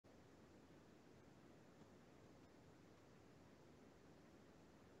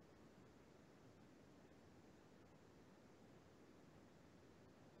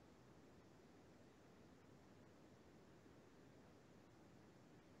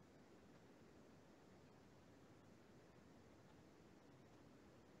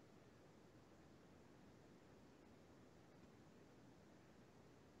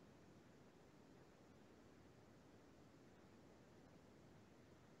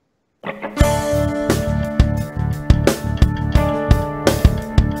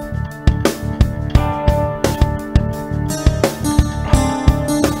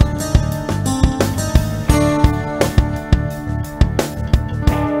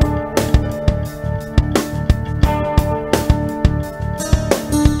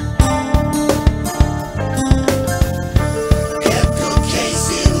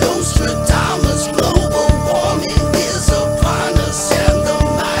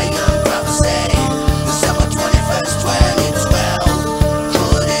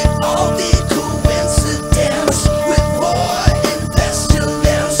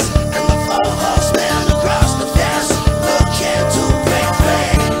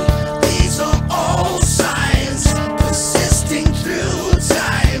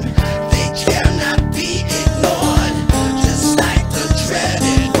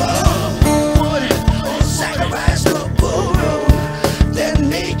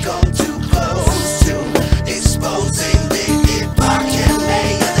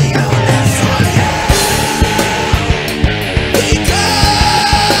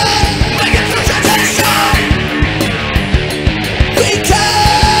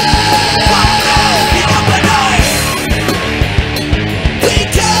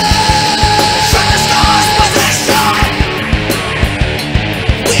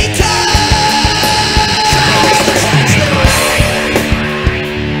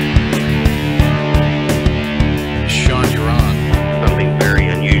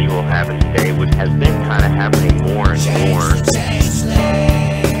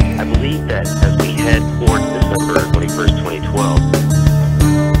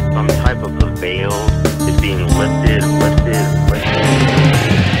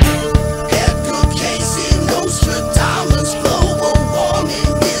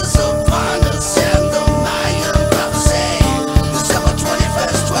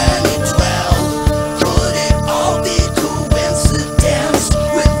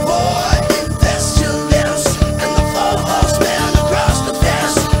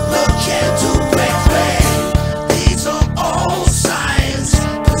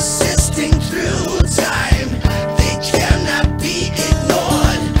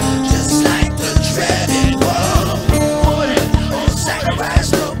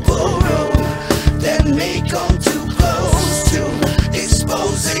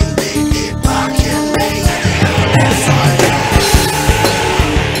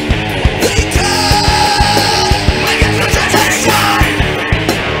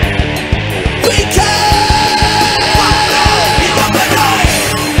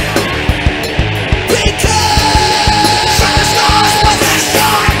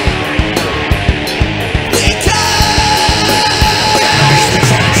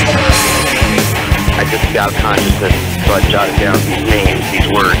these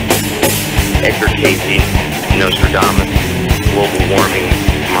words: Edgar Cayce, Nostradamus, global warming,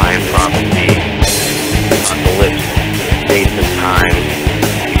 Mayan prophecy, apocalypse, dates and times,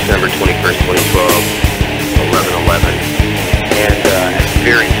 December 21st, 2012, 11/11. And at the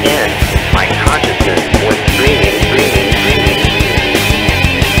very end, my consciousness went dreaming.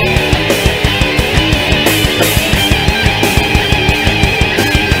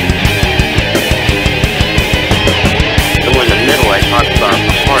 So in the middle, I talked about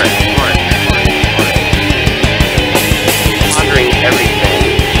heart. Pondering everything,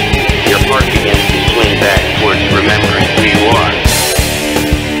 your heart begins to swing back towards remembering who you are.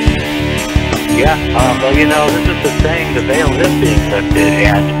 Yeah, well, this is the thing, the veil is being lifted,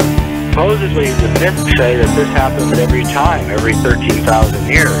 and supposedly the myths say that this happens every time, every 13,000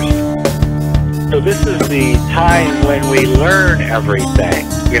 years. So this is the time when we learn everything.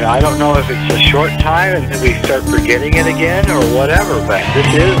 I don't know if it's a short time and then we start forgetting it again or whatever, but this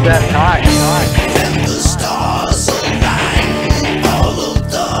is that time. And the stars align, all of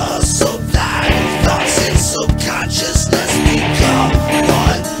the sublime thoughts and subconsciousness become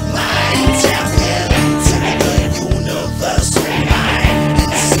one mind. Tap into the universal mind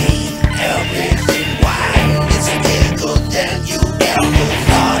and see everything wide. It's bigger than you ever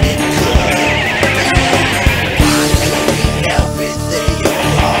thought it could. Pondering everything your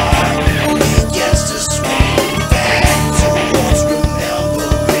heart begins to swing back towards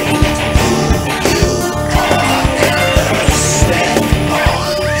remembering who you are. And the sweat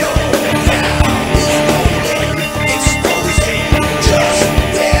on your brow is rolling, exposing just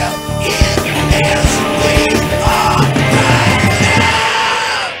where it is we are right now.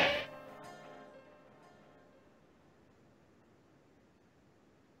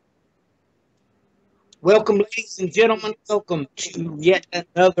 Welcome, ladies and gentlemen. Welcome to yet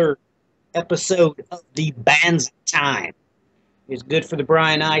another episode of the Bands Time. It's good for the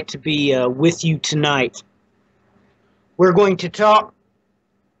Brian and I to be with you tonight. We're going to talk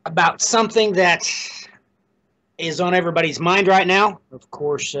about something that is on everybody's mind right now. Of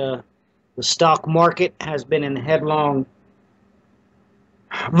course, the stock market has been in headlong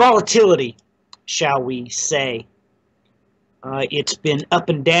volatility, shall we say. It's been up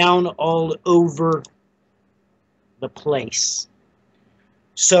and down all over the place.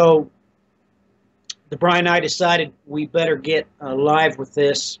 So the Brian and I decided we better get live with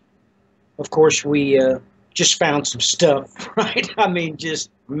this. Of course, we just found some stuff, right? I mean,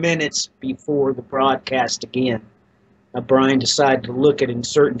 just minutes before the broadcast again. Brian decided to look it in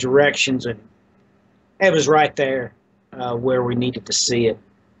certain directions, and it was right there where we needed to see it.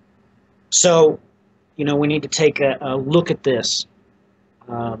 So, we need to take a look at this.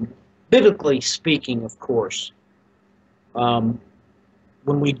 Biblically speaking, of course. When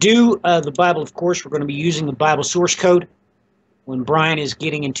we do the Bible, of course, we're going to be using the Bible source code. When Brian is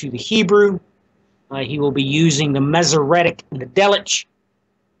getting into the Hebrew, he will be using the Masoretic and the Delitzsch.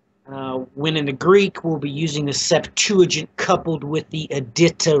 When in the Greek, we'll be using the Septuagint coupled with the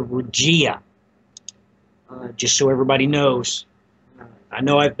Edita Regia. Just so everybody knows. I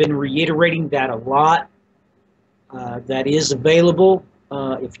know I've been reiterating that a lot. That is available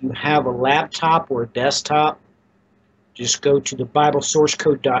if you have a laptop or a desktop. Just go to the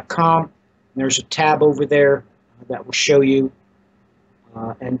BibleSourceCode.com. There's a tab over there that will show you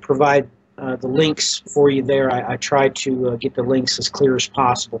and provide the links for you there. I try to get the links as clear as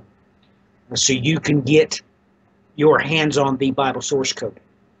possible so you can get your hands on the Bible source code.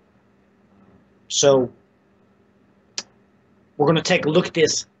 So we're going to take a look at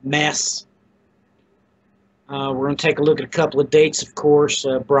this mess. We're going to take a look at a couple of dates, of course.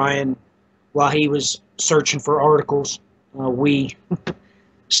 Brian, while he was searching for articles, we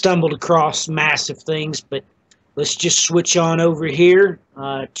stumbled across massive things, but let's just switch on over here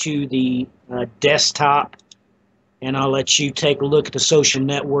to the desktop, and I'll let you take a look at the social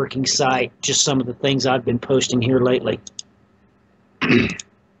networking site, just some of the things I've been posting here lately.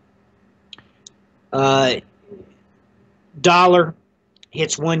 Dollar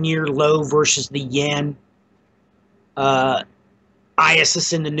hits 1 year low versus the yen.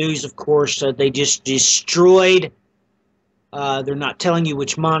 ISIS in the news, of course, they just destroyed. They're not telling you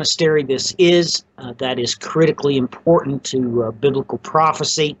which monastery this is. That is critically important to biblical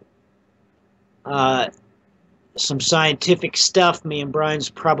prophecy. Some scientific stuff me and Brian's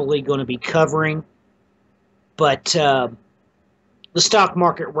probably going to be covering. But the stock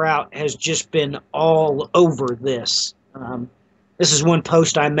market route has just been all over this. This is one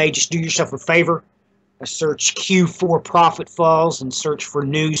post I made. Just do yourself a favor. Search Q4 profit falls and search for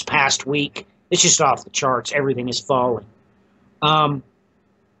news past week. It's just off the charts. Everything is falling.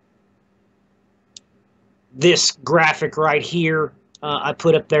 This graphic right here I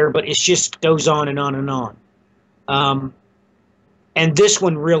put up there, but it just goes on and on and on. And this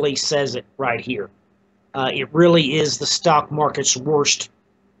one really says it right here. It really is the stock market's worst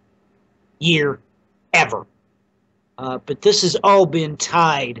year ever. But this has all been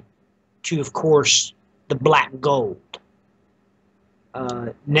tied to, of course, the black gold.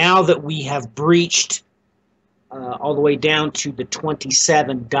 Now that we have breached all the way down to the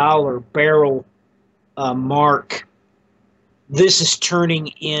 $27 barrel mark, this is turning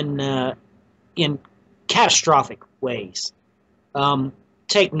in catastrophic ways.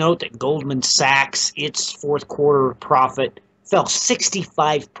 Take note that Goldman Sachs, its fourth quarter profit fell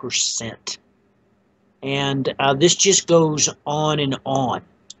 65%. And this just goes on and on.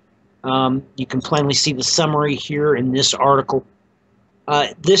 You can plainly see the summary here in this article.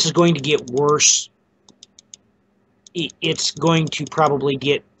 This is going to get worse. It's going to probably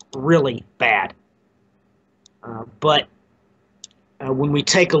get really bad. But when we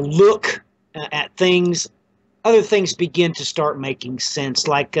take a look at things, other things begin to start making sense.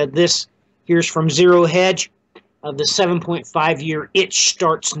 Like this, here's from Zero Hedge. The 7.5-year, it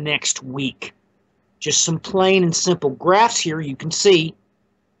starts next week. Just some plain and simple graphs here you can see.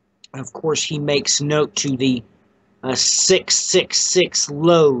 Of course, he makes note to the 666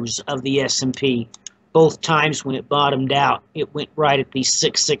 lows of the S&P. Both times when it bottomed out, it went right at the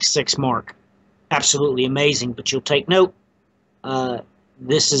 666 mark. Absolutely amazing, but you'll take note.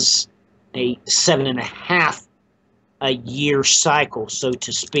 This is a 7.5-year cycle, so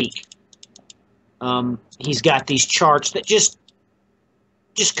to speak. He's got these charts that just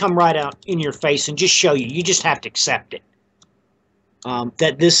come right out in your face and just show you. You just have to accept it.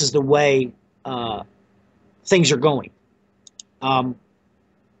 That this is the way things are going.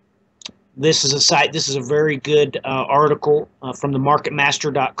 This is a site. This is a very good article from the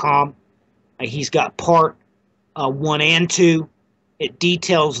marketmaster.com. He's got part 1 and 2. It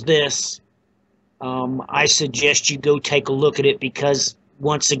details this. I suggest you go take a look at it because,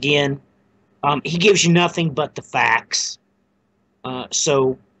 once again, he gives you nothing but the facts.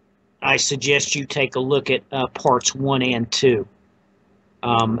 So I suggest you take a look at parts 1 and 2.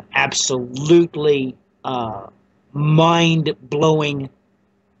 Absolutely mind-blowing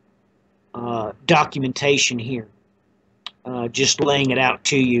documentation here. Just laying it out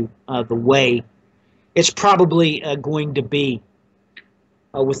to you the way it's probably going to be.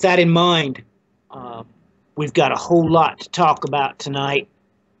 With that in mind, we've got a whole lot to talk about tonight.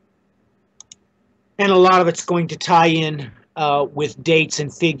 And a lot of it's going to tie in with dates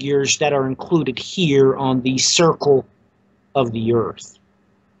and figures that are included here on the circle of the earth.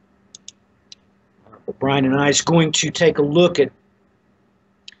 Brian and I is going to take a look at,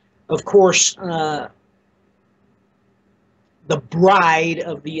 of course, the bride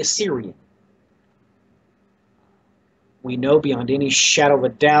of the Assyrian. We know beyond any shadow of a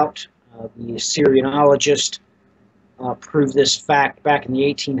doubt, the Assyrianologist proved this fact back in the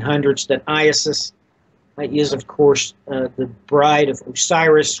 1800s, that Isis is, of course, the bride of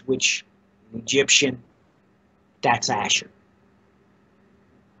Osiris, which, in Egyptian, that's Asher.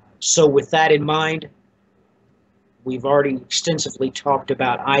 So with that in mind, we've already extensively talked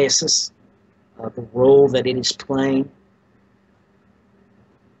about Isis, the role that it is playing.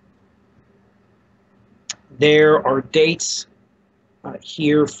 There are dates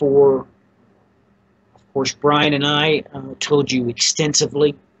here for, of course, Brian and I told you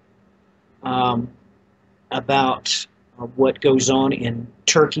extensively about what goes on in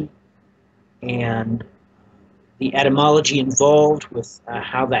Turkey and the etymology involved with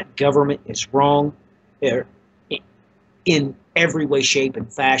how that government is wrong in every way, shape,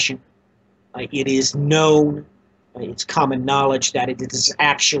 and fashion. It is known, it's common knowledge that it is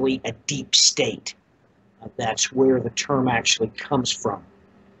actually a deep state. That's where the term actually comes from,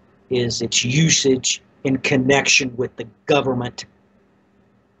 is its usage in connection with the government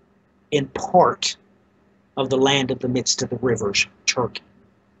in part of the land of the midst of the rivers, Turkey.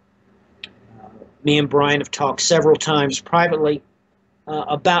 Me and Brian have talked several times privately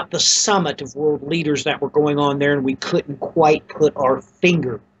about the summit of world leaders that were going on there, and we couldn't quite put our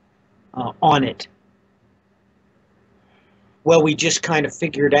finger on it. Well, we just kind of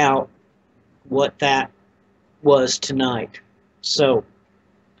figured out what that was tonight. So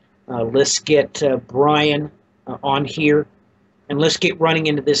let's get Brian on here, and let's get running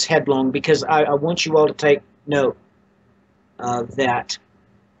into this headlong, because I want you all to take note that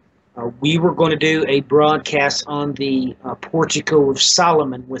we were going to do a broadcast on the Portico of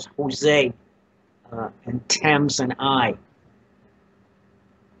Solomon with Jose and Thames and I.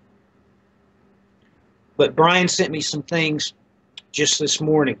 But Brian sent me some things just this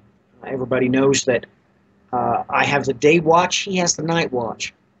morning. Everybody knows that I have the day watch. He has the night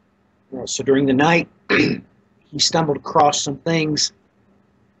watch. So during the night, he stumbled across some things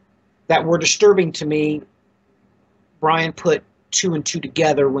that were disturbing to me. Brian put 2 and 2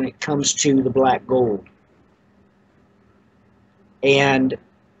 together when it comes to the black gold. And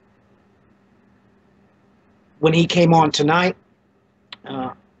when he came on tonight,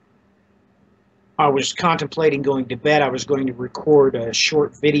 I was contemplating going to bed. I was going to record a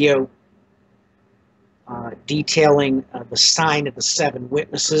short video detailing the sign of the 7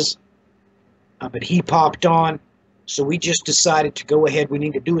 witnesses. But he popped on, so we just decided to go ahead. We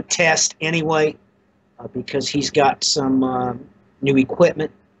need to do a test anyway, because he's got some new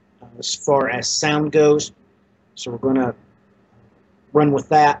equipment as far as sound goes. So we're going to run with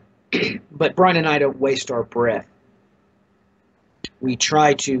that. But Brian and I don't waste our breath. We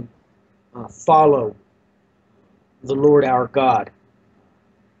try to follow the Lord our God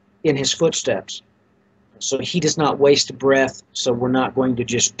in his footsteps. So he does not waste a breath, so we're not going to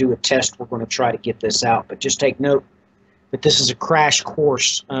just do a test. We're going to try to get this out. But just take note that this is a crash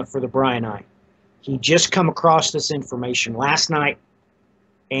course for the Brian I. He just come across this information last night,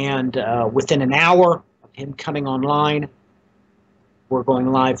 and within an hour of him coming online, we're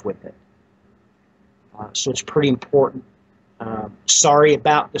going live with it. So it's pretty important. Sorry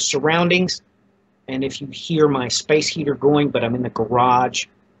about the surroundings, and if you hear my space heater going, but I'm in the garage.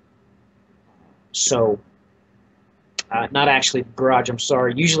 So, not actually the garage, I'm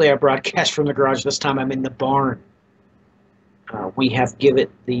sorry. Usually I broadcast from the garage. This time I'm in the barn. We have given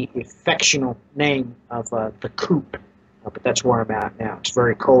it the affectional name of the coop, but that's where I'm at now. It's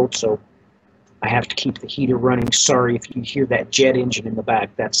very cold, so I have to keep the heater running. Sorry if you hear that jet engine in the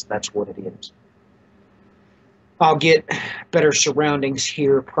back. That's what it is. I'll get better surroundings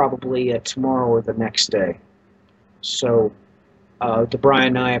here probably tomorrow or the next day. So, Brian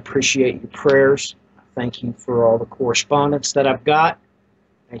and I appreciate your prayers. Thank you for all the correspondence that I've got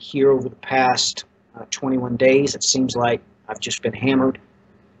here over the past 21 days. It seems like I've just been hammered.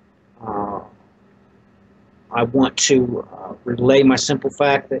 I want to relay my simple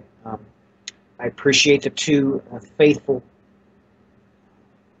fact that I appreciate the 2 faithful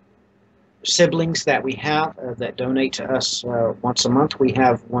siblings that we have that donate to us once a month. We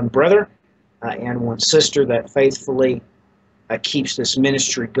have one brother and one sister that faithfully keeps this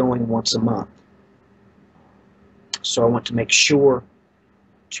ministry going once a month. So I want to make sure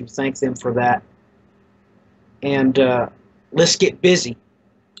to thank them for that. And let's get busy.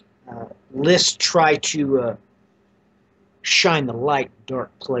 Let's try to shine the light in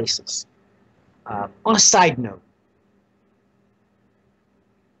dark places. On a side note,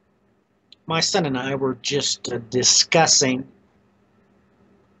 my son and I were just discussing,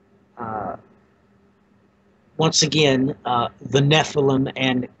 once again, the Nephilim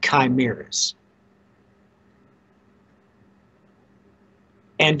and chimeras.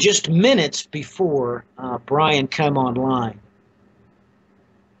 And just minutes before Brian come online,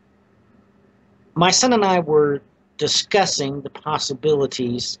 my son and I were discussing the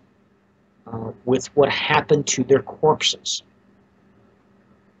possibilities with what happened to their corpses.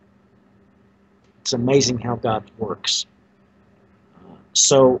 It's amazing how God works.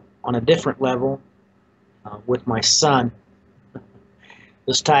 So on a different level, with my son,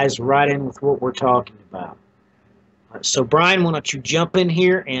 this ties right in with what we're talking about. So Brian, why don't you jump in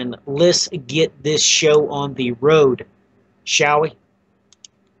here and let's get this show on the road, shall we?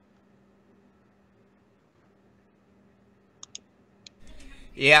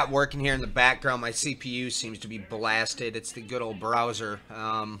 Yeah, working here in the background. My CPU seems to be blasted. It's the good old browser.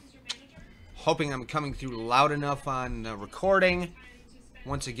 Hoping I'm coming through loud enough on recording.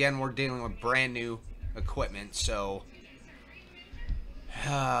 Once again, we're dealing with brand new equipment, so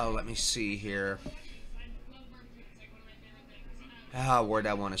let me see here. Where'd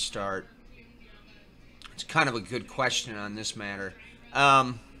I want to start? It's kind of a good question on this matter.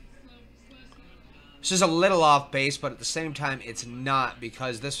 This is a little off base, but at the same time, it's not,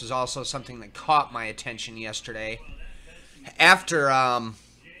 because this was also something that caught my attention yesterday. After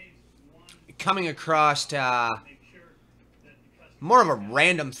coming across more of a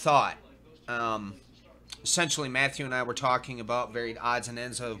random thought. Essentially, Matthew and I were talking about varied odds and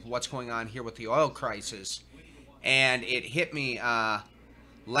ends of what's going on here with the oil crisis. And it hit me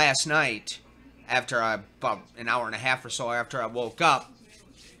last night, after about an hour and a half or so after I woke up,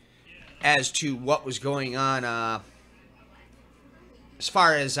 as to what was going on as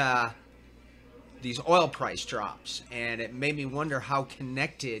far as these oil price drops. And it made me wonder how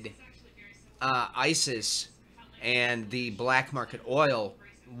connected ISIS and the black market oil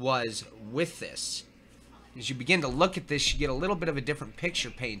was with this. As you begin to look at this, you get a little bit of a different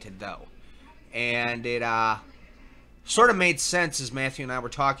picture painted, though. And it sort of made sense as Matthew and I were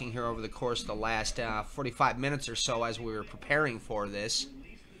talking here over the course of the last 45 minutes or so as we were preparing for this.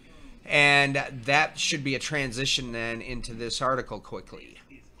 And that should be a transition then into this article quickly.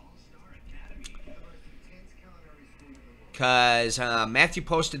 Because Matthew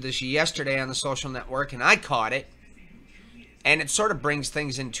posted this yesterday on the social network, and I caught it. And it sort of brings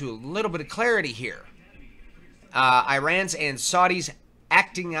things into a little bit of clarity here. Iran's and Saudis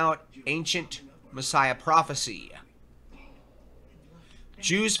acting out ancient Messiah prophecy.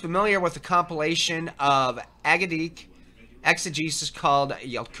 Jews familiar with the compilation of Aggadic exegesis called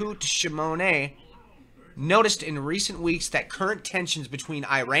Yalkut Shimoni noticed in recent weeks that current tensions between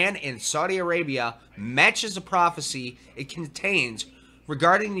Iran and Saudi Arabia matches the prophecy it contains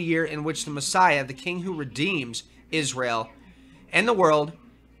regarding the year in which the Messiah, the king who redeems Israel and the world,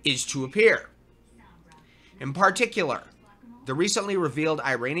 is to appear. In particular, the recently revealed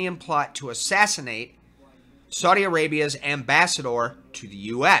Iranian plot to assassinate Saudi Arabia's ambassador to the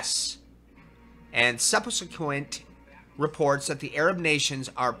U.S. and subsequent reports that the Arab nations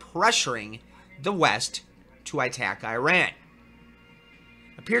are pressuring the West to attack Iran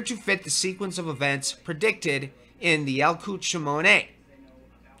appear to fit the sequence of events predicted in the Yalkut Shimoni.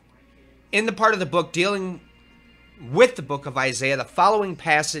 In the part of the book dealing with the book of Isaiah, the following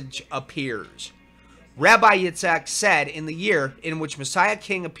passage appears. Rabbi Yitzhak said, in the year in which Messiah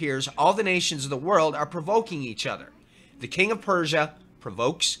King appears, all the nations of the world are provoking each other. The king of Persia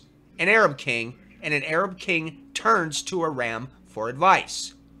provokes an Arab king, and an Arab king turns to Aram for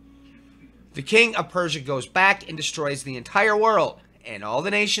advice. The king of Persia goes back and destroys the entire world, and all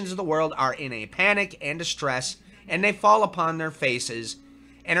the nations of the world are in a panic and distress, and they fall upon their faces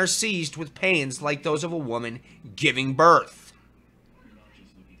and are seized with pains like those of a woman giving birth.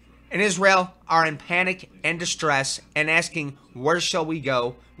 And Israel are in panic and distress and asking, where shall we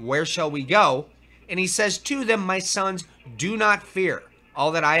go? Where shall we go? And he says to them, my sons, do not fear.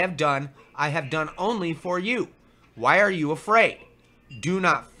 All that I have done only for you. Why are you afraid? Do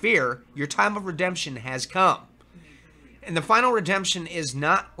not fear. Your time of redemption has come. And the final redemption is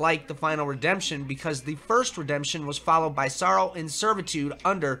not like the final redemption because the first redemption was followed by sorrow and servitude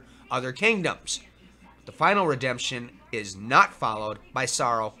under other kingdoms. The final redemption is not followed by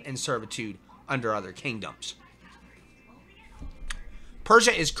sorrow and servitude under other kingdoms.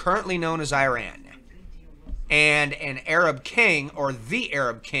 Persia is currently known as Iran, and an Arab king, or the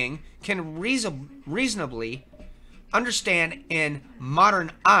Arab king, can reasonably understand in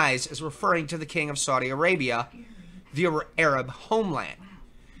modern eyes as referring to the king of Saudi Arabia, the Arab homeland.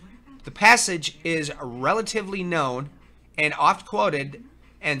 The passage is relatively known and oft quoted,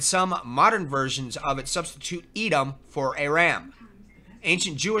 and some modern versions of it substitute Edom for Aram.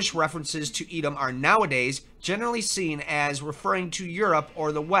 Ancient Jewish references to Edom are nowadays generally seen as referring to Europe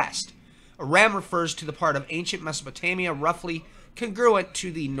or the West. Aram refers to the part of ancient Mesopotamia roughly congruent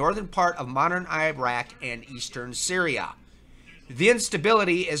to the northern part of modern Iraq and eastern Syria. The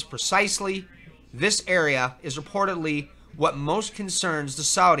instability is precisely this area is reportedly what most concerns the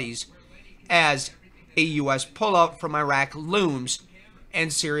Saudis as a U.S. pullout from Iraq looms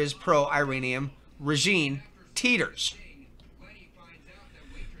and Syria's pro-Iranian regime teeters.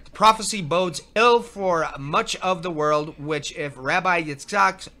 The prophecy bodes ill for much of the world, which, if Rabbi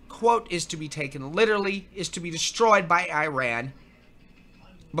Yitzhak's quote is to be taken literally, is to be destroyed by Iran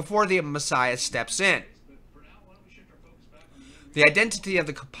before the Messiah steps in. The identity of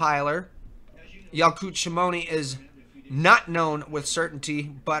the compiler, Yalkut Shimoni, is not known with certainty,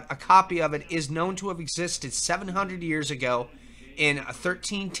 but a copy of it is known to have existed 700 years ago in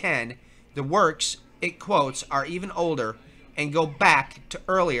 1310. The works it quotes are even older and go back to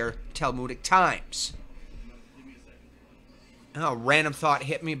earlier Talmudic times. Oh, random thought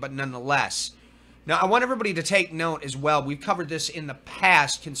hit me, but nonetheless. Now, I want everybody to take note as well. We've covered this in the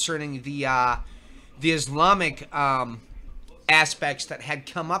past concerning the Islamic aspects that had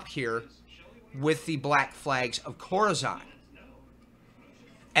come up here with the black flags of Khorasan.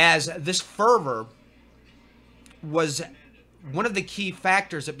 As this fervor was one of the key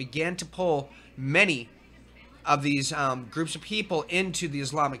factors that began to pull many of these groups of people into the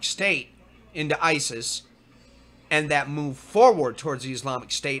Islamic State, into ISIS, and that move forward towards the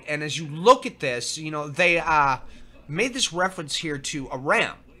Islamic State. And as you look at this, you know, they made this reference here to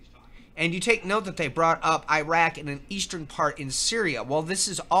Aram. And you take note that they brought up Iraq and an eastern part in Syria. Well, this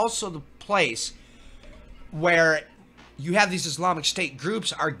is also the place where you have these Islamic State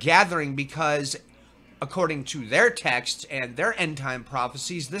groups are gathering because, according to their texts and their end-time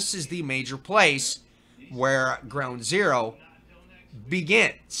prophecies, this is the major place where Ground Zero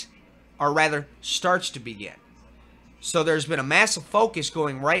begins, or rather starts to begin. So there's been a massive focus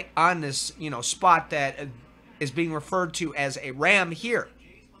going right on this, spot that is being referred to as a ram here.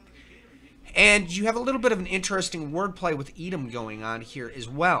 And you have a little bit of an interesting wordplay with Edom going on here as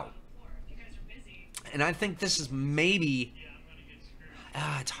well. And I think this is maybe,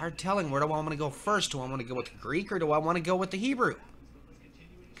 it's hard telling, where do I want to go first? Do I want to go with the Greek or do I want to go with the Hebrew?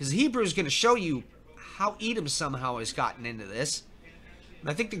 Because the Hebrew is going to show you how Edom somehow has gotten into this. And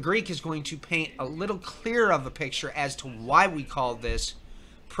I think the Greek is going to paint a little clearer of a picture as to why we called this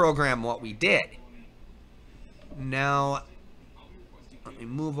program what we did. Now, let me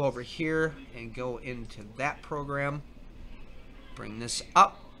move over here and go into that program. Bring this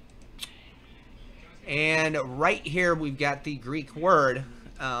up. And right here we've got the Greek word.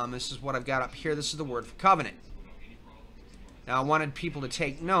 This is what I've got up here. This is the word for covenant. Now I wanted people to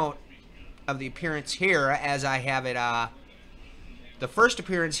take note of the appearance here as I have it. The first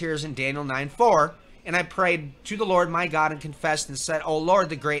appearance here is in Daniel 9:4. And I prayed to the Lord my God and confessed and said, O Lord,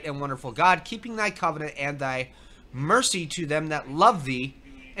 the great and wonderful God, keeping thy covenant and thy mercy to them that love thee,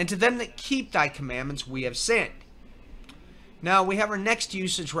 and to them that keep thy commandments, we have sinned. Now, we have our next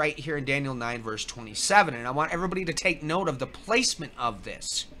usage right here in Daniel 9, verse 27, and I want everybody to take note of the placement of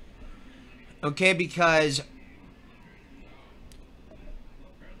this. Okay, because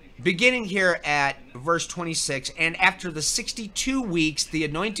beginning here at verse 26, and after the 62 weeks, the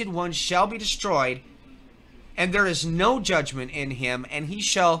anointed one shall be destroyed, and there is no judgment in him, and he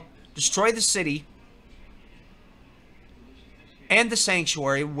shall destroy the city and the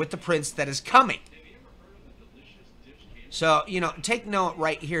sanctuary with the prince that is coming. So, take note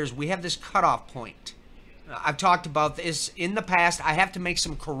right here is we have this cutoff point. I've talked about this in the past. I have to make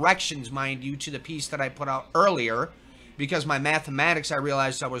some corrections, mind you, to the piece that I put out earlier, because my mathematics, I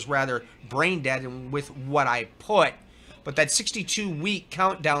realized I was rather brain dead with what I put. But that 62-week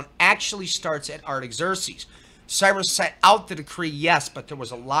countdown actually starts at Artaxerxes. Cyrus set out the decree, yes, but there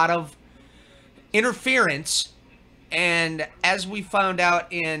was a lot of interference. And as we found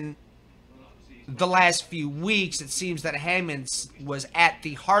out in the last few weeks, it seems that Haman was at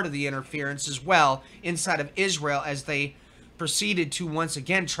the heart of the interference as well inside of Israel as they proceeded to once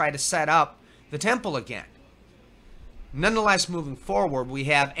again try to set up the temple again. Nonetheless, moving forward, we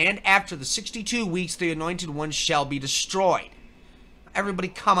have, and after the 62 weeks, the anointed one shall be destroyed. Everybody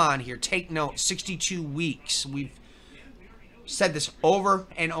come on here, take note, 62 weeks. We've said this over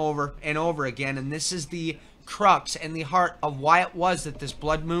and over and over again, and this is the crux and the heart of why it was that this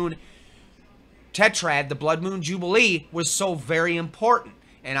blood moon tetrad, the blood moon jubilee, was so very important.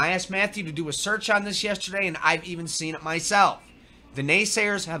 And I asked Matthew to do a search on this yesterday, and I've even seen it myself. The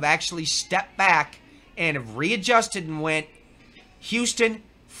naysayers have actually stepped back and have readjusted and went, Houston,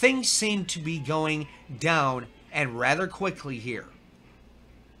 things seem to be going down and rather quickly here.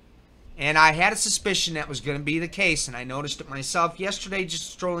 And I had a suspicion that was going to be the case, and I noticed it myself yesterday just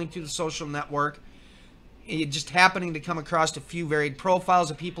strolling through the social network. Just happening to come across a few varied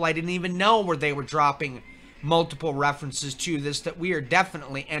profiles of people I didn't even know where they were dropping multiple references to this, that we are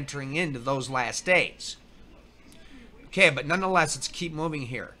definitely entering into those last days. Okay, but nonetheless, let's keep moving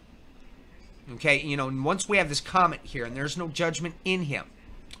here. Okay, once we have this comment here, and there's no judgment in him,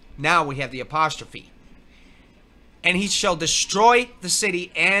 now we have the apostrophe. And he shall destroy the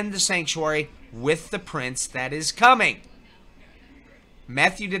city and the sanctuary with the prince that is coming.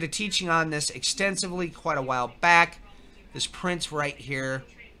 Matthew did a teaching on this extensively quite a while back. This prince right here,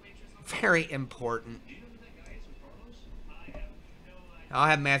 very important. I'll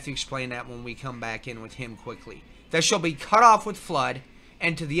have Matthew explain that when we come back in with him quickly. That shall be cut off with flood,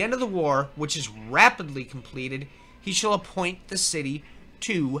 and to the end of the war, which is rapidly completed, he shall appoint the city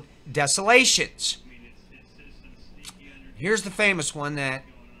to desolations. Here's the famous one that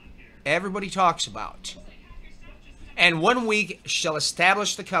everybody talks about. And 1 week shall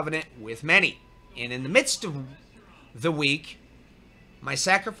establish the covenant with many. And in the midst of the week, my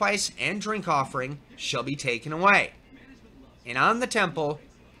sacrifice and drink offering shall be taken away. And on the temple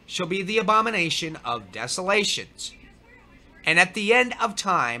shall be the abomination of desolations. And at the end of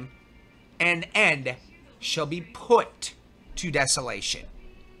time, an end shall be put to desolation.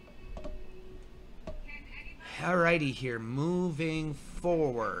 Alrighty here, moving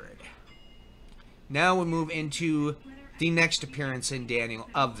forward. Now we move into the next appearance in Daniel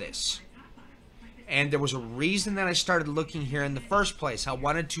of this. And there was a reason that I started looking here in the first place. I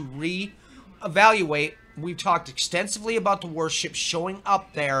wanted to re-evaluate. We talked extensively about the worship showing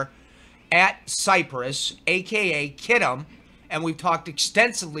up there at Cyprus, aka Kittim, and we've talked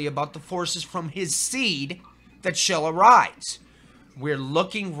extensively about the forces from his seed that shall arise. We're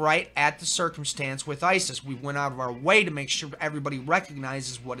looking right at the circumstance with ISIS. We went out of our way to make sure everybody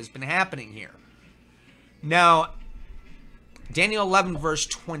recognizes what has been happening here. Now, Daniel 11 verse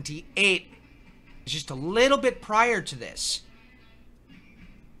 28 is just a little bit prior to this.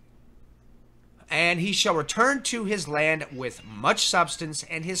 And he shall return to his land with much substance,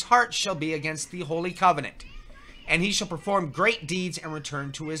 and his heart shall be against the holy covenant. And he shall perform great deeds and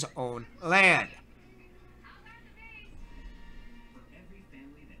return to his own land.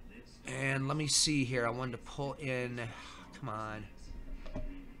 And let me see here. I wanted to pull in... Come on.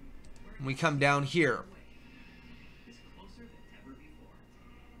 When we come down here.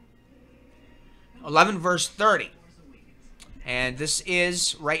 11 verse 30. And this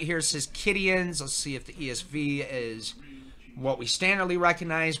is, right here it says Kidians. Let's see if the ESV is what we standardly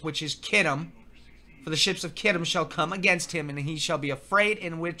recognize, which is Kittim. For the ships of Kittim shall come against him, and he shall be afraid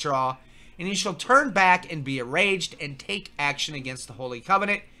and withdraw. And he shall turn back and be enraged and take action against the Holy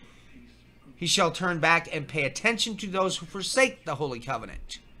Covenant. He shall turn back and pay attention to those who forsake the Holy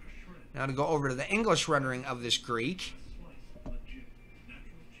Covenant. Now to go over to the English rendering of this Greek.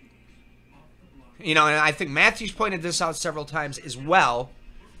 You know, and I think Matthew's pointed this out several times as well.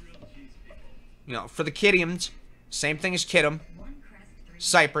 You know, for the Kidians, same thing as Kittim.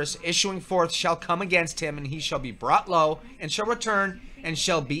 Cyprus, issuing forth, shall come against him, and he shall be brought low, and shall return, and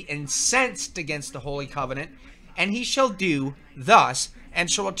shall be incensed against the Holy Covenant. And he shall do thus, and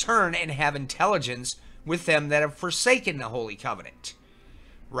shall return and have intelligence with them that have forsaken the Holy Covenant.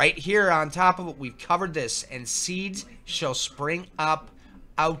 Right here on top of it, we've covered this. And seeds shall spring up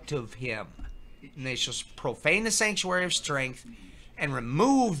out of him. And they shall profane the sanctuary of strength, and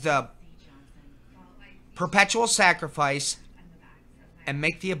remove the perpetual sacrifice, and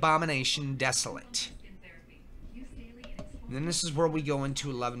make the abomination desolate. And then this is where we go into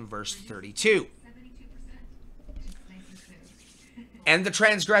 11 verse 32. And the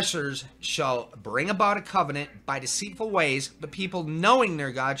transgressors shall bring about a covenant by deceitful ways. The people, knowing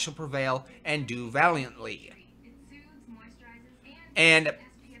their God, shall prevail and do valiantly. And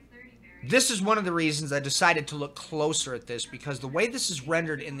this is one of the reasons I decided to look closer at this, because the way this is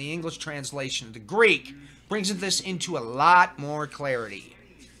rendered in the English translation of the Greek brings this into a lot more clarity.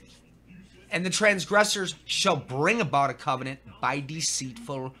 And the transgressors shall bring about a covenant by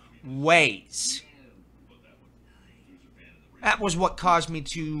deceitful ways. That was what caused me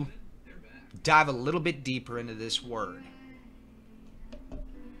to dive a little bit deeper into this word.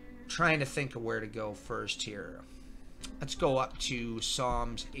 Trying to think of where to go first here. Let's go up to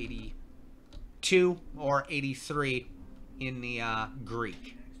Psalms 82 or 83 in the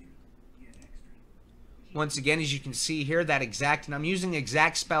Greek. Once again, as you can see here, that exact, and I'm using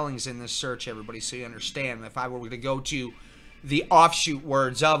exact spellings in this search, everybody, so you understand. If I were to go to the offshoot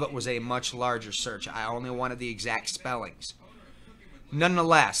words of it, was a much larger search. I only wanted the exact spellings.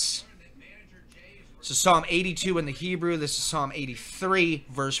 Nonetheless, so Psalm 82 in the Hebrew, this is Psalm 83,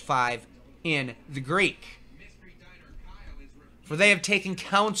 verse 5 in the Greek. For they have taken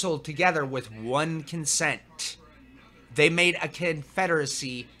counsel together with one consent. They made a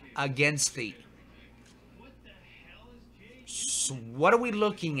confederacy against thee. So what are we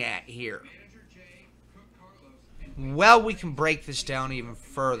looking at here? Well, we can break this down even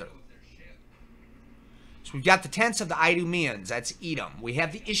further. So we've got the tents of the Idumeans, that's Edom. We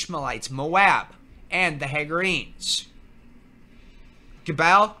have the Ishmaelites, Moab, and the Hagarenes.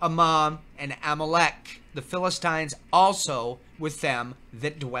 Gebal, Ammon, and Amalek, the Philistines, also with them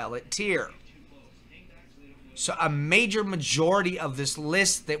that dwell at Tyre. So a major majority of this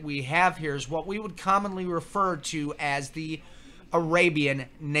list that we have here is what we would commonly refer to as the Arabian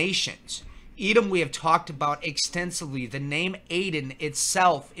nations. Edom we have talked about extensively. The name Aden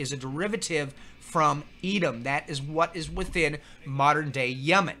itself is a derivative from Edom. That is what is within modern-day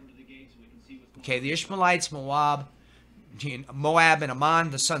Yemen. Okay, the Ishmaelites, Moab, and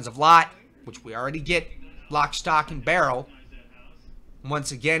Ammon, the sons of Lot, which we already get lock, stock, and barrel.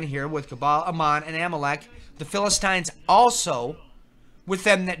 Once again here with Gebal, Ammon, and Amalek. The Philistines also with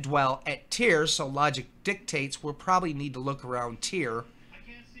them that dwell at Tyre. So logic dictates we'll probably need to look around Tyre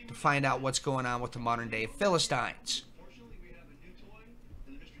to find out what's going on with the modern-day Philistines.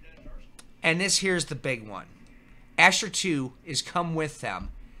 And this here's the big one. Asher too is come with them.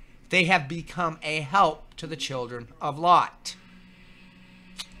 They have become a help to the children of Lot.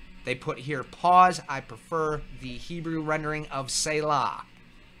 They put here pause. I prefer the Hebrew rendering of Selah.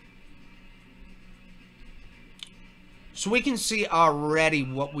 So we can see already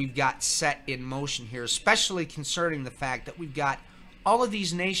what we've got set in motion here, especially concerning the fact that we've got all of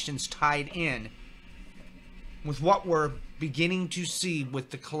these nations tied in with what we're beginning to see with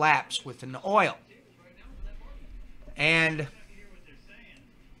the collapse within the oil. And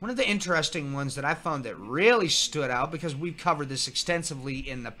one of the interesting ones that I found that really stood out, because we've covered this extensively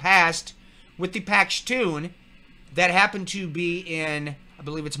in the past with the Pashtun, that happen to be in, I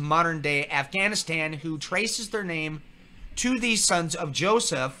believe it's modern-day Afghanistan, who traces their name to these sons of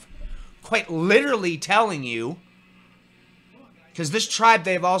Joseph, quite literally telling you, because this tribe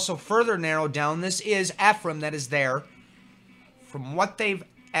they've also further narrowed down, this is Ephraim that is there. From what they've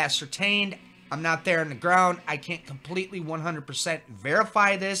ascertained, I'm not there on the ground, I can't completely 100%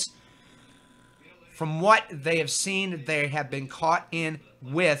 verify this. From what they have seen, they have been caught in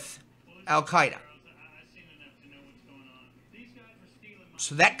with Al-Qaeda.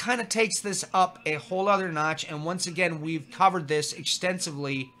 So that kind of takes this up a whole other notch, and once again, we've covered this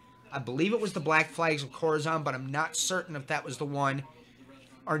extensively. I believe it was the Black Flags of Khorasan, but I'm not certain if that was the one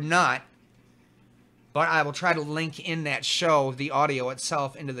or not. But I will try to link in that show, the audio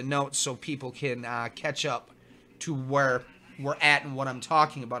itself, into the notes so people can catch up to where we're at and what I'm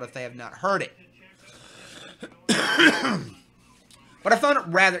talking about if they have not heard it. But I found it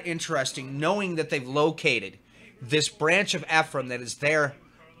rather interesting knowing that they've located this branch of Ephraim that is there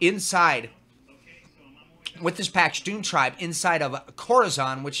inside with this Pashtun tribe inside of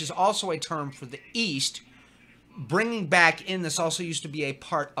Khorasan, which is also a term for the East, bringing back in, this also used to be a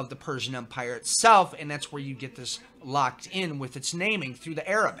part of the Persian Empire itself, and that's where you get this locked in with its naming through the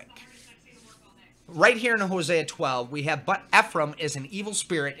Arabic. Right here in Hosea 12, we have, "But Ephraim is an evil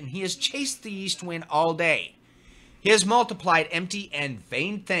spirit, and he has chased the east wind all day. He has multiplied empty and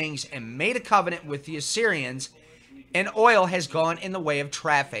vain things and made a covenant with the Assyrians, and oil has gone in the way of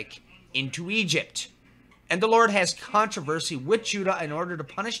traffic into Egypt. And the Lord has controversy with Judah in order to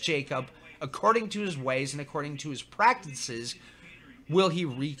punish Jacob according to his ways and according to his practices will he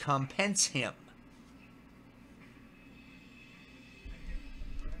recompense him."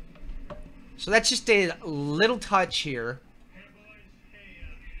 So that's just a little touch here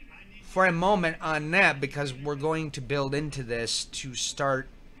for a moment on that, because we're going to build into this to start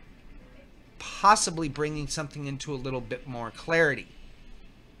possibly bringing something into a little bit more clarity.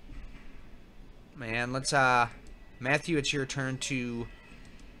 Man, let's, Matthew, it's your turn to...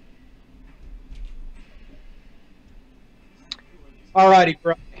 Alrighty,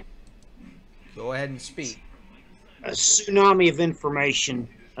 bro. Go ahead and speak. A tsunami of information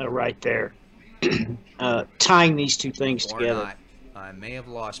right there. Tying these two things Or together. not. I may have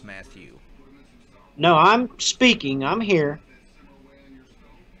lost Matthew. No, I'm speaking. I'm here.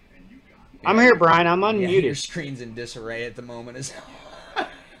 I'm here, Brian. I'm Yeah, your unmuted. screen's in disarray at the moment. Let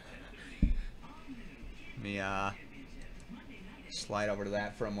me slide over to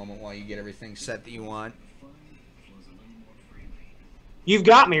that for a moment while you get everything set that you want. You've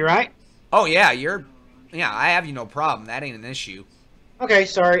got me, right? Oh yeah, I have you no problem. That ain't an issue. Okay,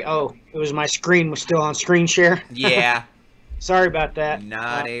 sorry. Oh, it was my screen was still on screen share. Yeah, Sorry about that.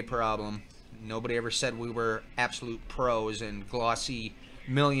 not a problem. Nobody ever said we were absolute pros and glossy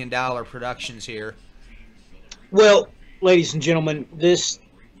 $1 million productions here. Well, ladies and gentlemen, this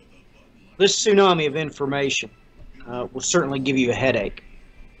tsunami of information will certainly give you a headache.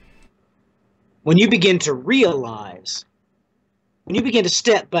 When you begin to realize, when you begin to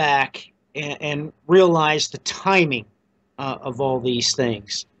step back and realize the timing of all these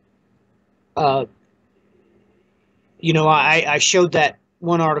things. You know, I showed that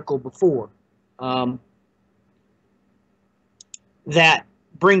one article before. That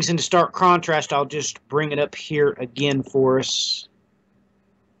brings into stark contrast. I'll just bring it up here again for us,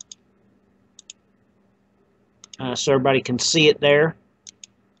 so everybody can see it there.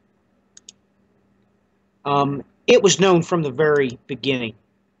 It was known from the very beginning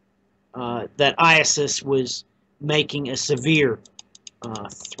that ISIS was making a severe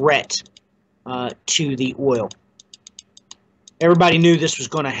threat to the oil. Everybody knew this was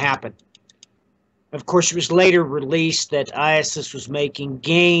going to happen. Of course, it was later released that ISIS was making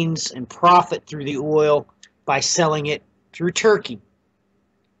gains and profit through the oil by selling it through Turkey.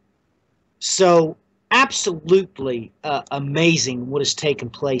 So, absolutely amazing what has taken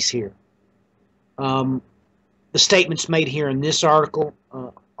place here. The statements made here in this article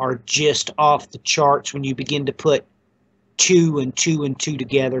are just off the charts when you begin to put two and two and two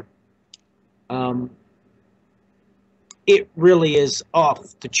together. It really is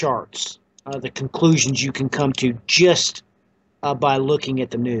off the charts. The conclusions you can come to just by looking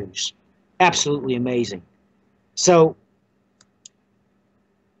at the news. Absolutely amazing. So,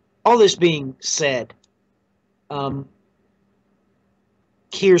 all this being said,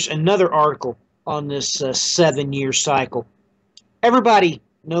 here's another article on this 7-year cycle. Everybody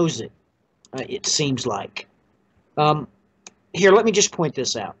knows it, it seems like. Here, let me just point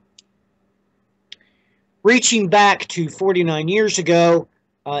this out. Reaching back to 49 years ago,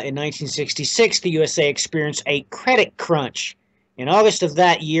 in 1966, the USA experienced a credit crunch In August of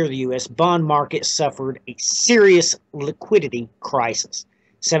that year, the U.S. bond market suffered a serious liquidity crisis.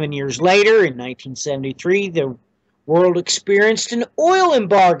 7 years later, in 1973, the world experienced an oil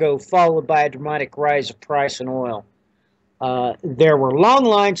embargo, followed by a dramatic rise of price in oil. There were long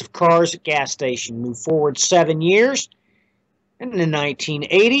lines of cars at gas stations. Move forward 7 years, and in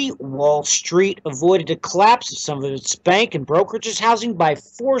 1980, Wall Street avoided a collapse of some of its bank and brokerages housing by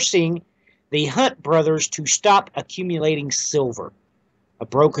forcing the Hunt brothers to stop accumulating silver.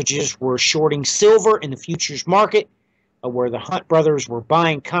 Brokerages were shorting silver in the futures market, where the Hunt brothers were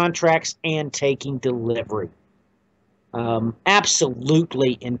buying contracts and taking delivery.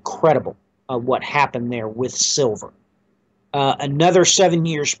 Absolutely incredible what happened there with silver. Another 7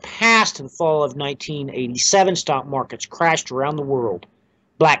 years passed. In the fall of 1987, stock markets crashed around the world.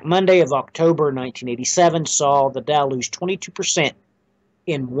 Black Monday of October 1987 saw the Dow lose 22%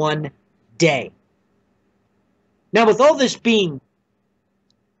 in one day. Now, with all this being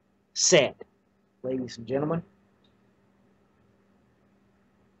said, ladies and gentlemen,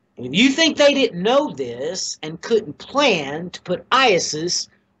 if you think they didn't know this and couldn't plan to put ISIS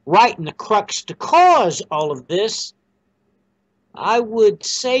right in the crux to cause all of this, I would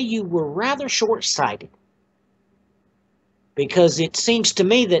say you were rather short-sighted. Because it seems to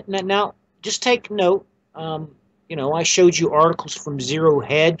me that, now, just take note, I showed you articles from Zero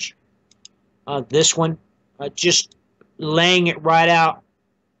Hedge. This one, just laying it right out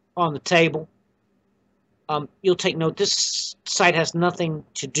on the table. You'll take note, this site has nothing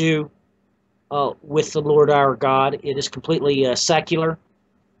to do with the Lord our God. It is completely secular.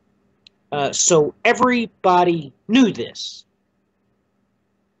 So everybody knew this.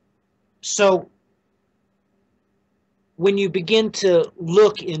 So when you begin to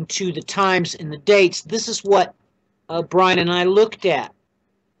look into the times and the dates, this is what Brian and I looked at.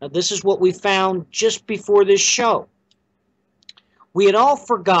 This is what we found just before this show. We had all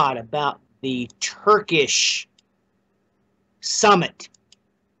forgot about the Turkish summit,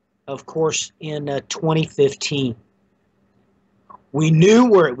 of course, in 2015. We knew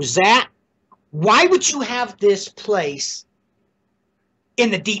where it was at. Why would you have this place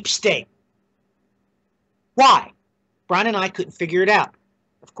in the deep state? Why? Brian and I couldn't figure it out.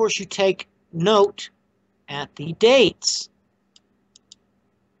 Of course, you take note at the dates.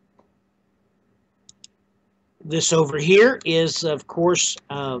 This over here is, of course,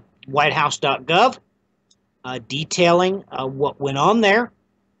 whitehouse.gov, detailing what went on there.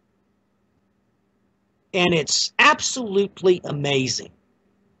 And it's absolutely amazing.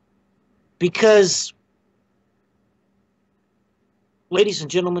 Because, ladies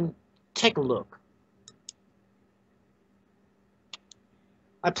and gentlemen, take a look.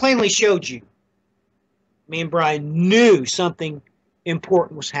 I plainly showed you. Me and Brian knew something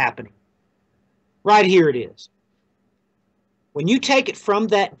important was happening. Right here it is. When you take it from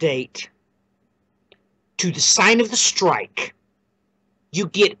that date to the sign of the strike, you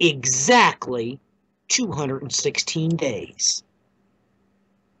get exactly 216 days.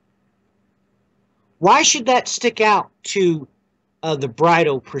 Why should that stick out to the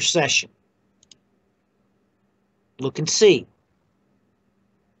bridal procession? Look and see.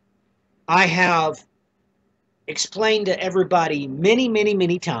 I have explained to everybody many, many,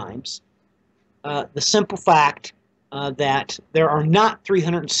 many times the simple fact that there are not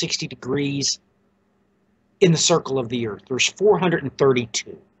 360 degrees in the circle of the earth. There's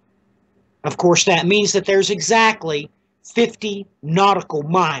 432. Of course, that means that there's exactly 50 nautical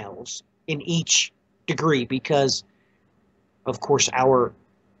miles in each degree because, of course, our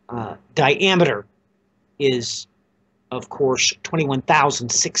diameter is, of course,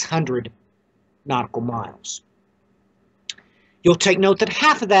 21,600 nautical miles. You'll take note that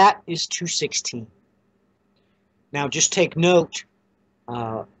half of that is 216. Now, just take note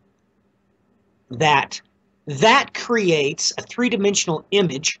that creates a three-dimensional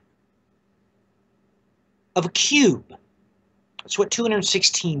image of a cube. That's what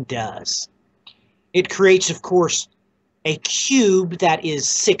 216 does. It creates, of course, a cube that is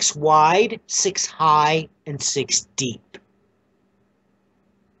 6 wide, 6 high, and 6 deep.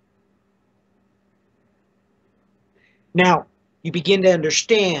 Now, you begin to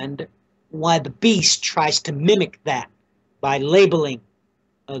understand why the beast tries to mimic that by labeling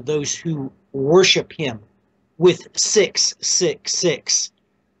those who worship him with 666.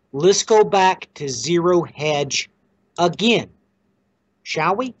 Let's go back to Zero Hedge again,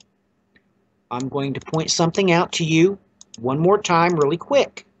 shall we? I'm going to point something out to you one more time really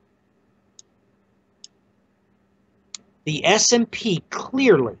quick. The S&P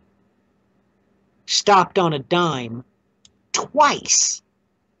clearly stopped on a dime twice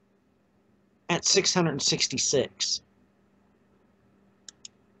at 666.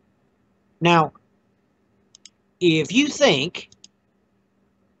 Now, if you think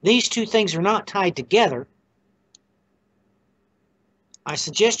these two things are not tied together, I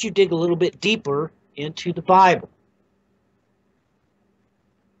suggest you dig a little bit deeper into the Bible.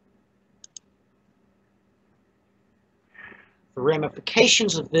 The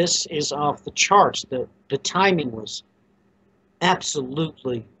ramifications of this is off the charts. The timing was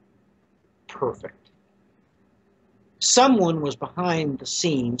absolutely perfect. Someone was behind the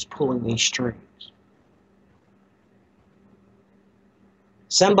scenes pulling these strings.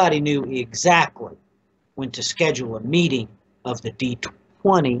 Somebody knew exactly when to schedule a meeting of the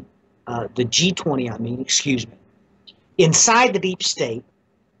G20, inside the deep state,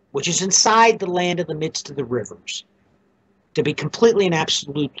 which is inside the land in the midst of the rivers, to be completely and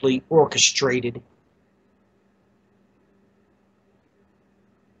absolutely orchestrated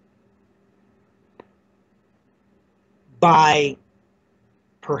by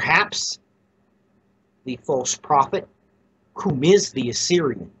perhaps the false prophet, whom is the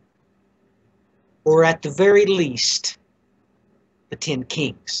Assyrian, or at the very least, the 10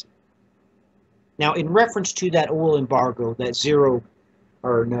 kings. Now, in reference to that oil embargo, that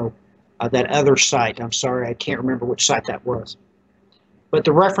that other site, I'm sorry, I can't remember which site that was. But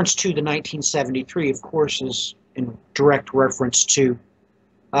the reference to the 1973, of course, is in direct reference to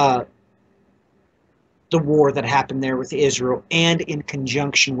the war that happened there with Israel, and in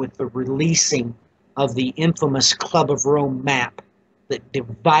conjunction with the releasing of the infamous Club of Rome map that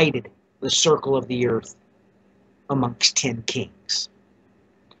divided the circle of the earth amongst 10 kings.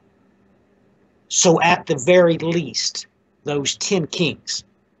 So at the very least, those 10 kings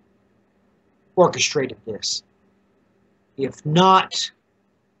orchestrated this. If not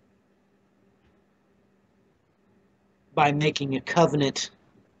by making a covenant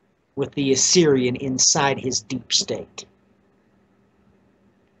with the Assyrian inside his deep state.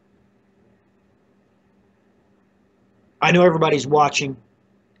 I know everybody's watching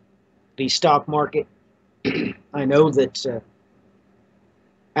the stock market. I know that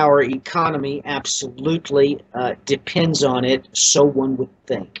our economy absolutely depends on it, so one would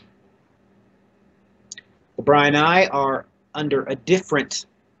think. Brian and I are under a different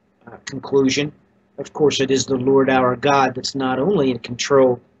conclusion. Of course, it is the Lord our God that's not only in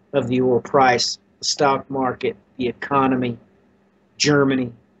control of the oil price, the stock market, the economy,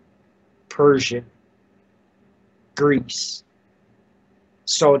 Germany, Persia, Greece,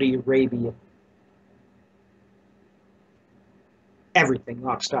 Saudi Arabia, everything,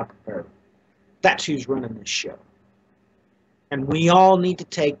 lock, stock, and barrel. That's who's running this show. And we all need to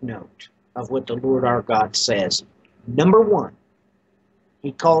take note of what the Lord our God says. Number one,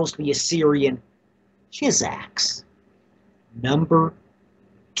 he calls the Assyrian Chizax. Number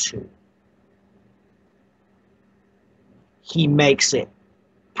two, he makes it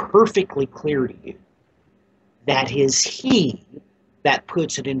perfectly clear to you that it is he that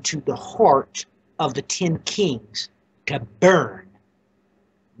puts it into the heart of the 10 kings to burn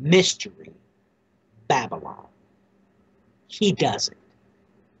mystery Babylon. He does it.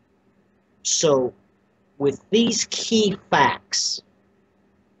 So, with these key facts,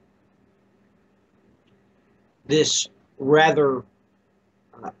 this rather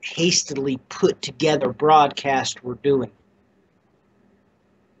hastily put together broadcast we're doing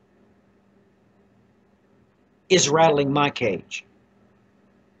is rattling my cage.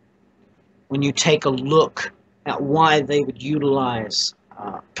 When you take a look at why they would utilize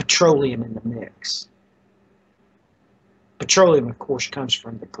petroleum in the mix. Petroleum, of course, comes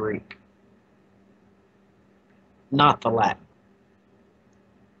from the Greek, not the Latin.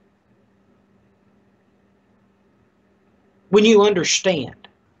 When you understand,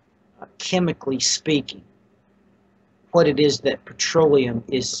 chemically speaking, what it is that petroleum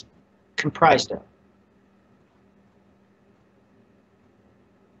is comprised of,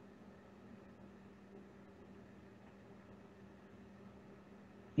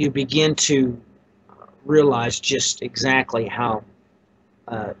 you begin to realize just exactly how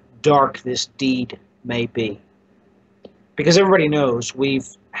dark this deed may be. Because everybody knows we've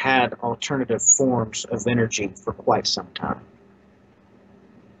had alternative forms of energy for quite some time.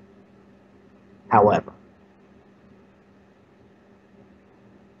 However,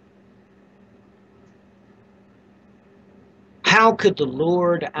 how could the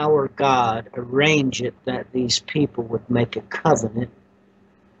Lord our God arrange it that these people would make a covenant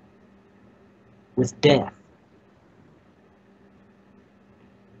with death?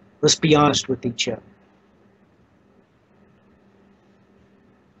 Let's be honest with each other.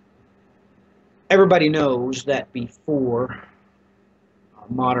 Everybody knows that before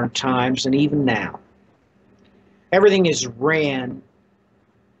modern times, and even now, everything is ran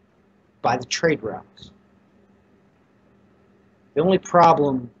by the trade routes. The only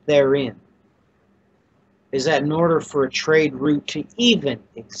problem therein is that in order for a trade route to even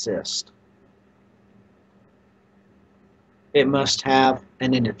exist, it must have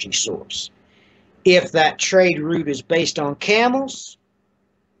an energy source. If that trade route is based on camels,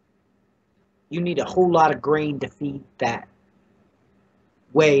 you need a whole lot of grain to feed that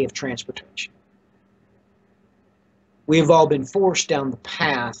way of transportation. We have all been forced down the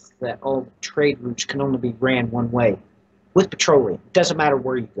path that all trade routes can only be ran one way, with petroleum. It doesn't matter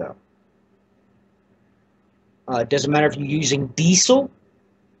where you go. It doesn't matter if you're using diesel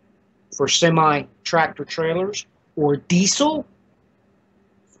for semi-tractor trailers, or diesel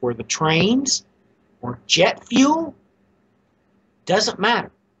for the trains, or jet fuel. Doesn't matter.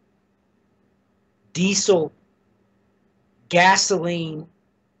 Diesel, gasoline,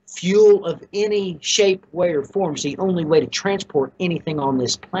 fuel of any shape, way, or form is the only way to transport anything on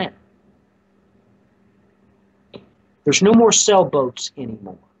this planet. There's no more sailboats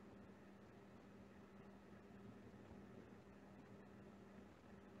anymore.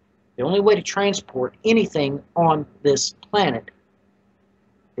 The only way to transport anything on this planet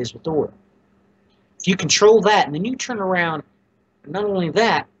is with oil. If you control that, and then you turn around, and not only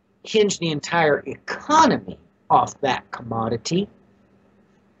that, hinge the entire economy off that commodity,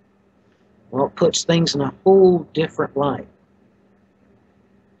 well, it puts things in a whole different light.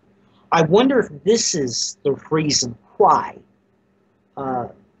 I wonder if this is the reason why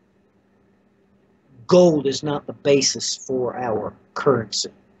gold is not the basis for our currency,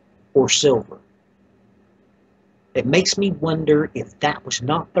 or silver. It makes me wonder if that was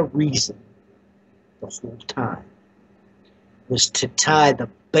not the reason the whole time, was to tie the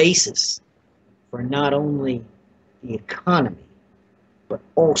basis for not only the economy, but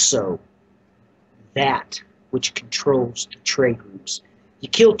also that which controls the trade routes. You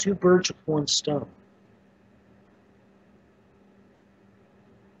kill two birds with one stone.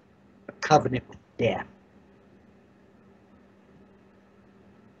 A covenant with death.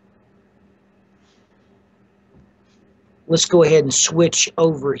 Let's go ahead and switch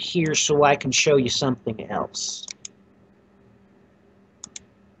over here so I can show you something else.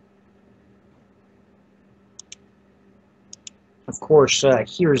 Of course,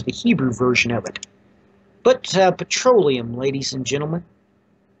 here's the Hebrew version of it. But petroleum, ladies and gentlemen,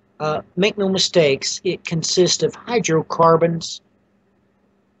 make no mistakes, it consists of hydrocarbons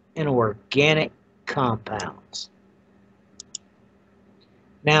and organic compounds.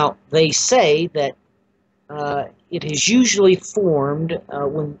 Now, they say that it is usually formed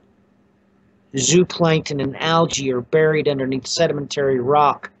when zooplankton and algae are buried underneath sedimentary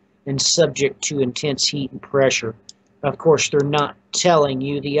rock and subject to intense heat and pressure. Of course, they're not telling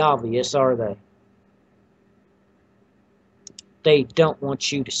you the obvious, are they? They don't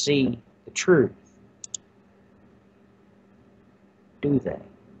want you to see the truth, do they?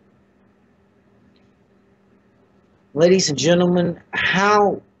 Ladies and gentlemen,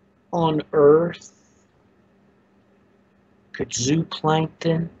 how on earth could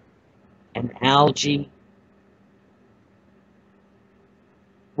zooplankton and algae,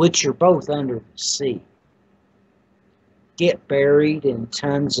 which are both under the sea, get buried in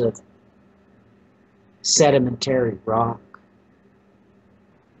tons of sedimentary rock?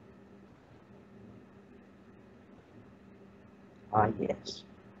 Ah, yes.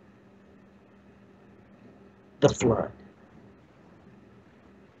 The flood.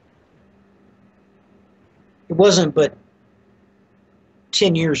 It wasn't but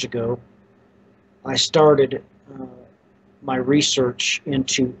 10 years ago I started my research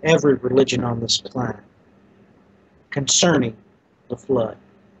into every religion on this planet concerning the flood.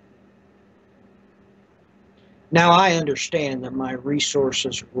 Now, I understand that my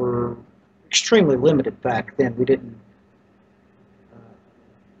resources were extremely limited back then. We didn't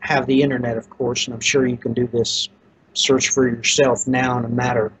have the internet, of course, and I'm sure you can do this search for yourself now in a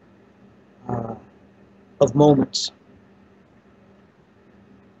matter of moments.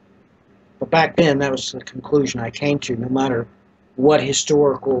 But back then, that was the conclusion I came to. No matter what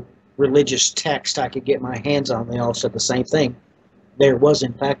historical religious text I could get my hands on, they all said the same thing. There was,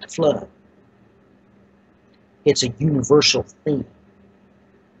 in fact, a flood. It's a universal theme.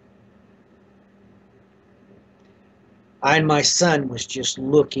 I and my son was just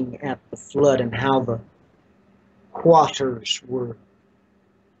looking at the flood and how the waters were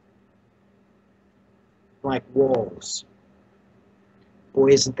like walls. Boy,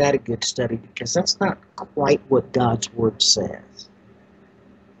 isn't that a good study, because that's not quite what God's Word says.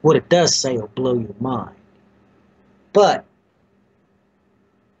 What it does say will blow your mind. But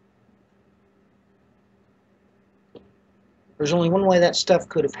There's only one way that stuff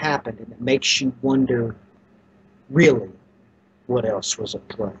could have happened, and it makes you wonder, really, what else was at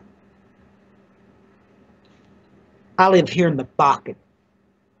play. I live here in the Bakken.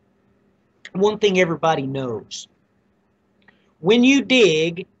 One thing everybody knows, when you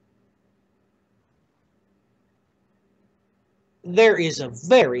dig, there is a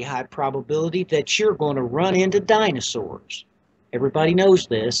very high probability that you're going to run into dinosaurs. Everybody knows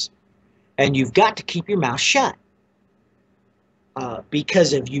this, and you've got to keep your mouth shut.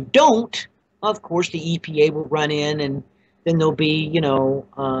 Because if you don't, of course, the EPA will run in, and then there'll be,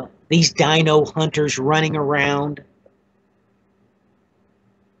 these dino hunters running around.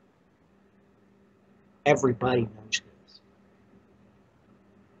 Everybody knows this.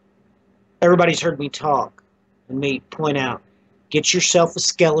 Everybody's heard me talk and me point out, get yourself a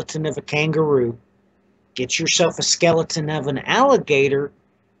skeleton of a kangaroo, get yourself a skeleton of an alligator,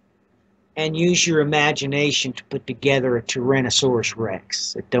 and use your imagination to put together a Tyrannosaurus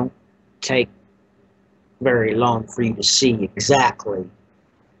Rex. It don't take very long for you to see exactly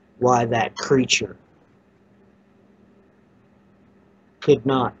why that creature could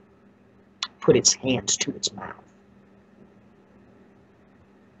not put its hands to its mouth.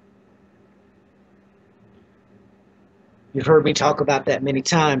 You've heard me talk about that many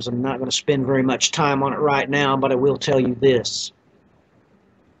times. I'm not going to spend very much time on it right now, but I will tell you this.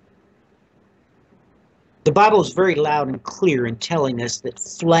 The Bible is very loud and clear in telling us that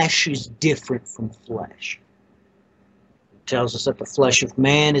flesh is different from flesh. It tells us that the flesh of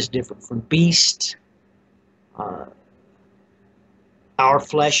man is different from beast. Our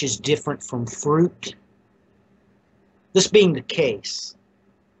flesh is different from fruit. This being the case,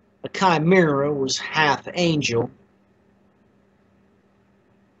 a chimera was half angel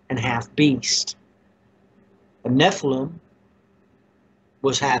and half beast. A Nephilim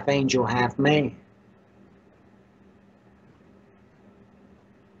was half angel, half man.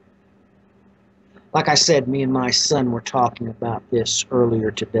 Like I said, me and my son were talking about this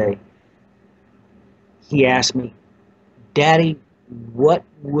earlier today. He asked me, Daddy, what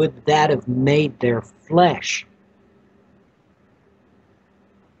would that have made their flesh?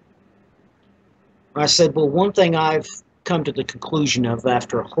 I said, well, one thing I've come to the conclusion of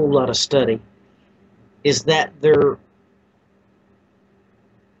after a whole lot of study is that their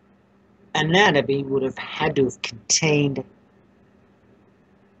anatomy would have had to have contained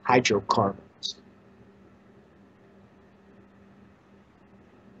hydrocarbons.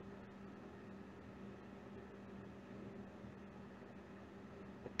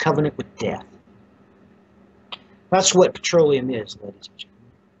 Covenant with death. That's what petroleum is, ladies and gentlemen.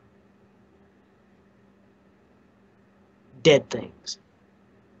 Dead things.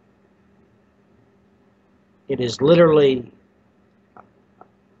 It is literally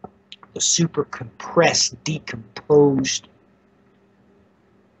the super compressed, decomposed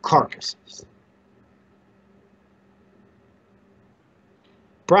carcasses.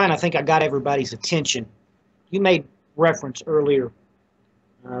 Brian, I think I got everybody's attention. You made reference earlier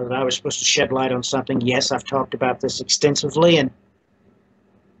that I was supposed to shed light on something. Yes, I've talked about this extensively, and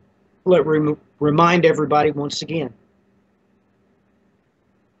let remind everybody once again.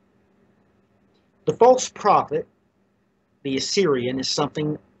 The false prophet, the Assyrian, is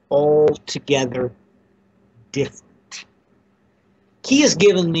something altogether different. He is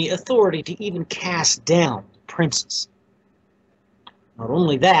given the authority to even cast down princes. Not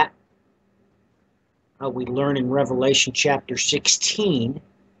only that, we learn in Revelation chapter 16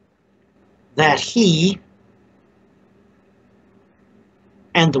 that he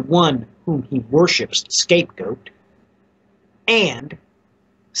and the one whom he worships, the scapegoat, and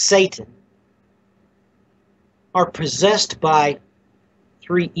Satan are possessed by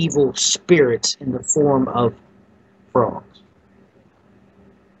three evil spirits in the form of frogs.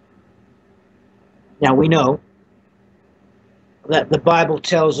 Now we know that the Bible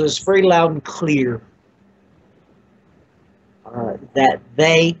tells us very loud and clear that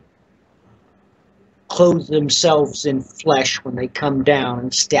they clothe themselves in flesh when they come down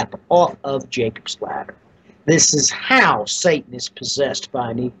and step off of Jacob's ladder. This is how Satan is possessed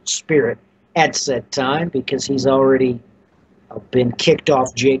by an evil spirit at said time, because he's already been kicked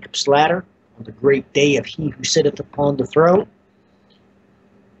off Jacob's ladder on the great day of he who sitteth upon the throne.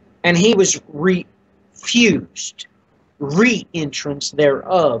 And he was refused re-entrance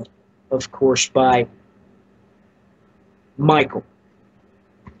thereof, of course, by Michael,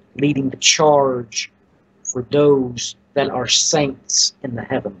 leading the charge for those that are saints in the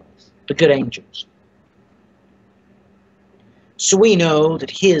heavenlies, the good angels. So we know that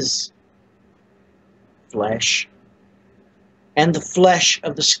his flesh and the flesh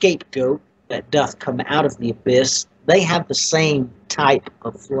of the scapegoat that doth come out of the abyss, They have the same type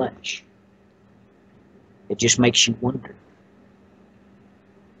of flesh. It just makes you wonder.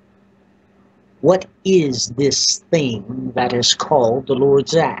 What is this thing that is called the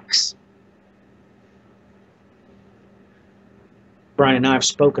Lord's axe? Brian and I have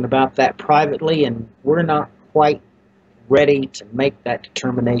spoken about that privately, and we're not quite ready to make that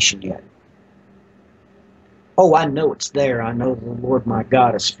determination yet. Oh, I know it's there. I know the Lord my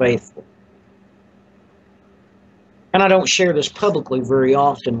God is faithful. And I don't share this publicly very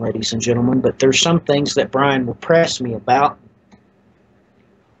often, ladies and gentlemen, but there's some things that Brian will press me about.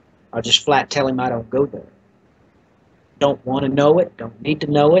 I'll just flat tell him I don't go there. Don't want to know it, don't need to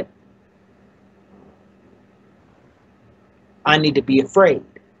know it. I need to be afraid.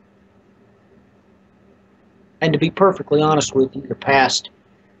 And to be perfectly honest with you, the past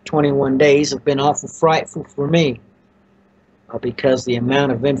 21 days have been awful frightful for me because the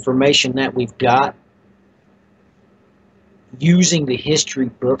amount of information that we've got using the history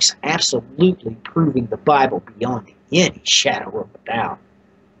books, absolutely proving the Bible beyond any shadow of a doubt.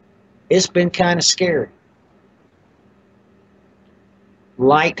 It's been kind of scary.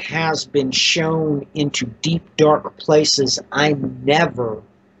 Light has been shown into deep, dark places I never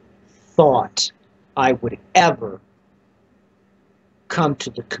thought I would ever come to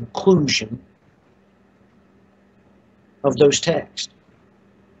the conclusion of those texts.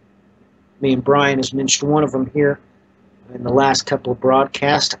 Me and Brian has mentioned one of them here in the last couple of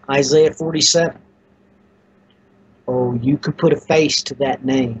broadcasts, Isaiah 47. Oh, you can put a face to that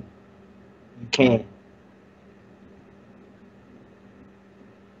name. You can.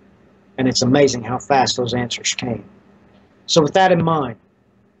 And it's amazing how fast those answers came. So with that in mind,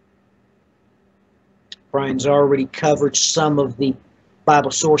 Brian's already covered some of the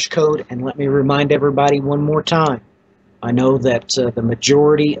Bible source code, and let me remind everybody one more time. I know that the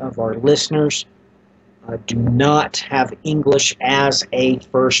majority of our listeners do not have English as a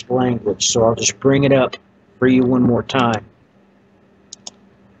first language, so I'll just bring it up for you one more time.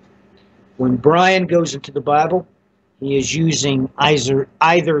 When Brian goes into the Bible, he is using either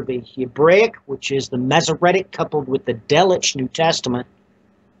the Hebraic, which is the Masoretic coupled with the Delitzsch New Testament,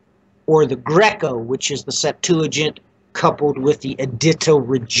 or the Greco, which is the Septuagint coupled with the Edita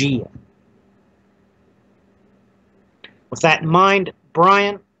Regia. With that in mind,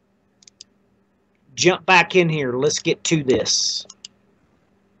 Brian, jump back in here. Let's get to this.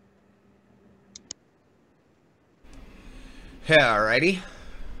 Alrighty.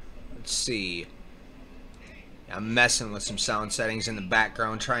 Let's see. I'm messing with some sound settings in the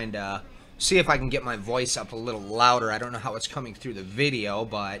background, trying to see if I can get my voice up a little louder. I don't know how it's coming through the video,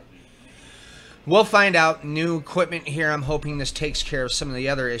 but we'll find out. New equipment here. I'm hoping this takes care of some of the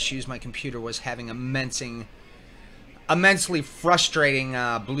other issues. My computer was having immensely frustrating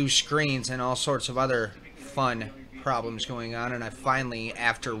blue screens and all sorts of other fun problems going on, and I finally,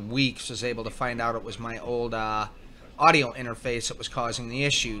 after weeks, was able to find out it was my old audio interface that was causing the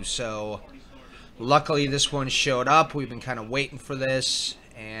issue. So luckily this one showed up. We've been kind of waiting for this,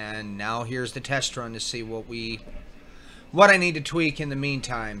 and now here's the test run to see what I need to tweak in the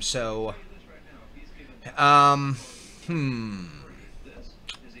meantime. So I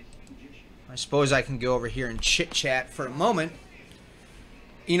suppose I can go over here and chit-chat for a moment.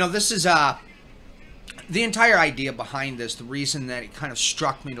 You know, this is the entire idea behind this, the reason that it kind of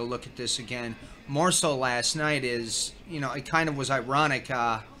struck me to look at this again, more so last night, is, you know, it kind of was ironic.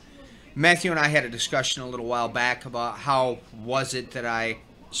 Matthew and I had a discussion a little while back about how was it that I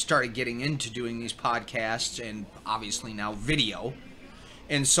started getting into doing these podcasts, and obviously now video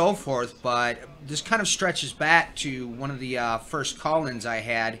and so forth, but this kind of stretches back to one of the first call-ins I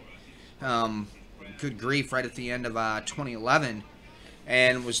had, good grief, right at the end of 2011,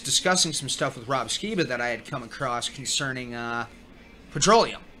 and was discussing some stuff with Rob Skiba that I had come across concerning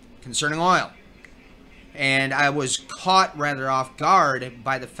petroleum, concerning oil. And I was caught rather off guard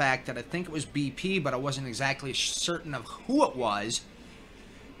by the fact that I think it was BP, but I wasn't exactly certain of who it was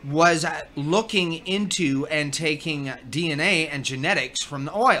looking into and taking DNA and genetics from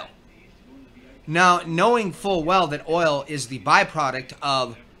the oil. Now, knowing full well that oil is the byproduct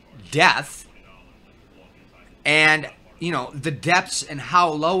of death, and, you know, the depths and how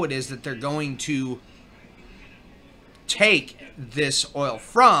low it is that they're going to take this oil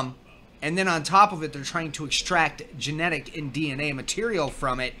from, and then on top of it, they're trying to extract genetic and DNA material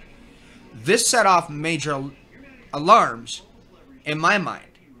from it, this set off major alarms in my mind.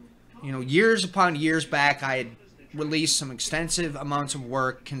 You know, years upon years back, I had released some extensive amounts of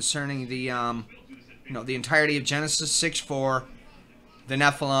work concerning the, you know, the entirety of Genesis 6:4, the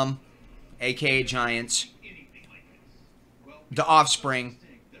Nephilim, aka giants, the offspring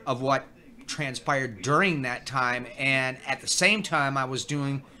of what transpired during that time. And at the same time, I was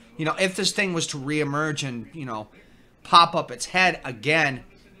doing, if this thing was to reemerge and, pop up its head again,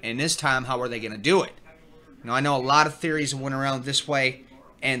 and this time, how are they going to do it? I know a lot of theories went around this way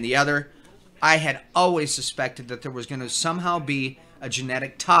and the other. I had always suspected that there was going to somehow be a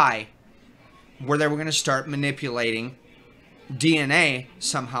genetic tie where they were going to start manipulating DNA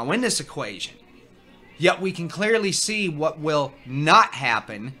somehow in this equation. Yet we can clearly see what will not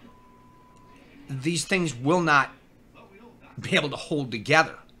happen. These things will not be able to hold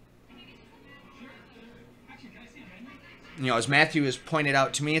together. As Matthew has pointed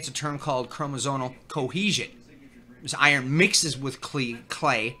out to me, it's a term called chromosomal cohesion. As iron mixes with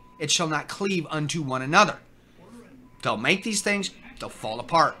clay, it shall not cleave unto one another. They'll make these things, they'll fall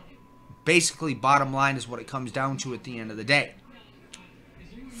apart. Basically, bottom line is what it comes down to at the end of the day.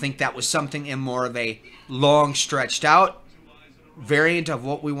 I think that was something in more of a long, stretched out variant of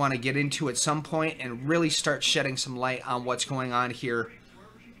what we want to get into at some point and really start shedding some light on what's going on here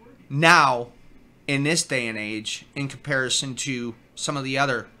now in this day and age in comparison to some of the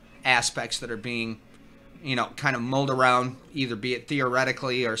other aspects that are being, kind of mulled around, either be it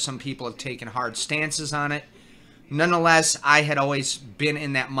theoretically or some people have taken hard stances on it. Nonetheless, I had always been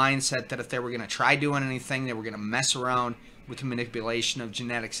in that mindset that if they were going to try doing anything, they were going to mess around with the manipulation of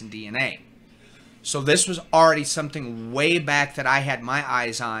genetics and DNA. So this was already something way back that I had my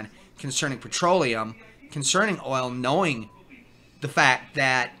eyes on concerning petroleum, concerning oil, knowing the fact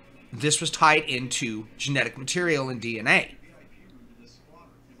that this was tied into genetic material and DNA.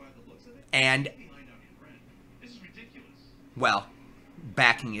 And, well,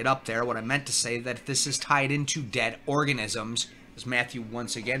 backing it up there, what I meant to say that this is tied into dead organisms, as Matthew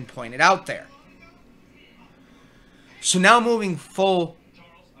once again pointed out there. So now moving full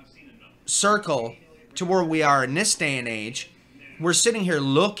circle to where we are in this day and age, we're sitting here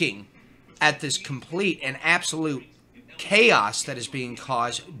looking at this complete and absolute chaos that is being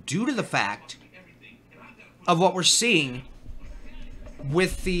caused due to the fact of what we're seeing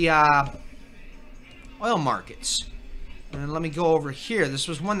with the oil markets. And let me go over here. This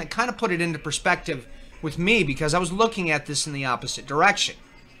was one that kind of put it into perspective with me because I was looking at this in the opposite direction.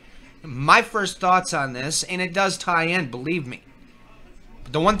 My first thoughts on this, and it does tie in, believe me.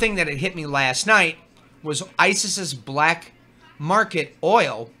 But the one thing that had hit me last night was ISIS's black market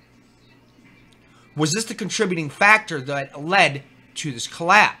oil. Was this the contributing factor that led to this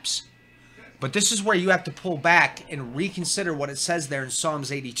collapse? But this is where you have to pull back and reconsider what it says there in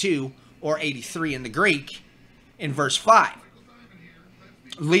Psalms 82 or 83 in the Greek in verse 5.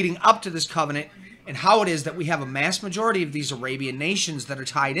 Leading up to this covenant and how it is that we have a mass majority of these Arabian nations that are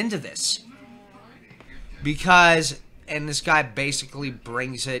tied into this. Because, and this guy basically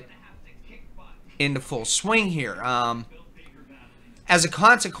brings it into full swing here. As a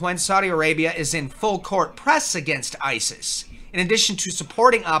consequence, Saudi Arabia is in full court press against ISIS. In addition to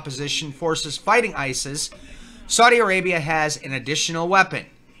supporting opposition forces fighting ISIS, Saudi Arabia has an additional weapon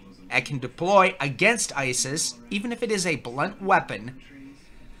it can deploy against ISIS, even if it is a blunt weapon,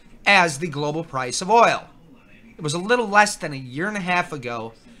 as the global price of oil. It was a little less than a year and a half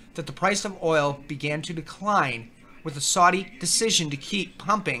ago that the price of oil began to decline with the Saudi decision to keep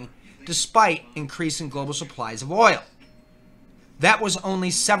pumping despite increasing global supplies of oil. That was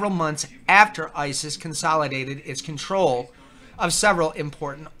only several months after ISIS consolidated its control of several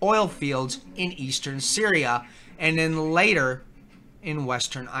important oil fields in eastern Syria and then later in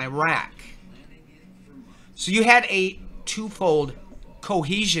western Iraq. So you had a twofold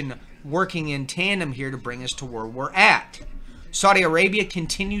cohesion working in tandem here to bring us to where we're at. Saudi Arabia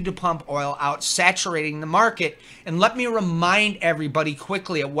continued to pump oil out, saturating the market. And let me remind everybody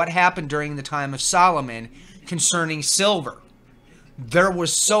quickly of what happened during the time of Solomon concerning silver. There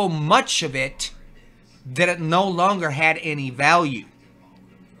was so much of it that it no longer had any value.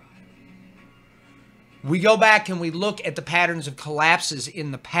 We go back and we look at the patterns of collapses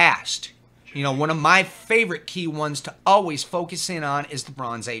in the past. You know, one of my favorite key ones to always focus in on is the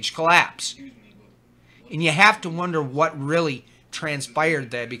Bronze Age collapse. And you have to wonder what really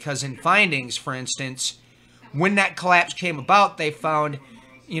transpired there, because in findings, for instance, when that collapse came about, they found,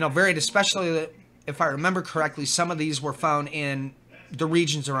 very especially, if I remember correctly, some of these were found in the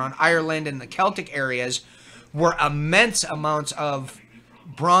regions around Ireland and the Celtic areas, were immense amounts of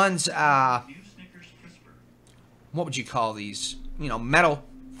bronze, what would you call these? Metal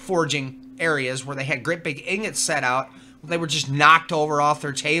forging areas where they had great big ingots set out. They were just knocked over off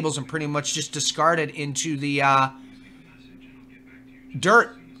their tables and pretty much just discarded into the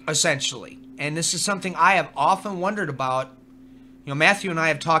dirt, essentially. And this is something I have often wondered about. Matthew and I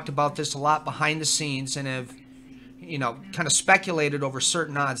have talked about this a lot behind the scenes and have, kind of speculated over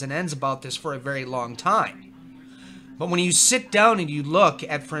certain odds and ends about this for a very long time. But when you sit down and you look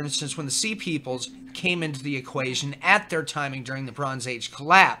at, for instance, when the Sea Peoples came into the equation at their timing during the Bronze Age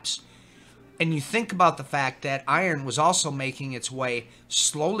collapse, and you think about the fact that iron was also making its way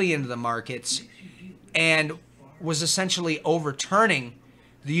slowly into the markets and was essentially overturning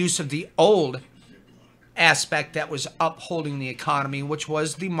the use of the old aspect that was upholding the economy, which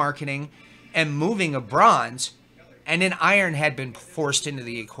was the marketing and moving of bronze, and then iron had been forced into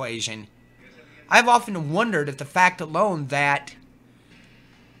the equation. I've often wondered if the fact alone that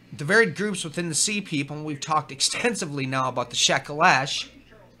the varied groups within the Sea People, and we've talked extensively now about the Shekelesh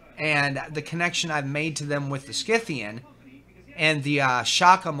and the connection I've made to them with the Scythian and the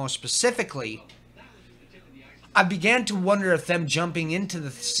Shaka most specifically, I began to wonder if them jumping into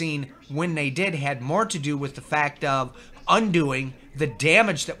the scene when they did had more to do with the fact of undoing the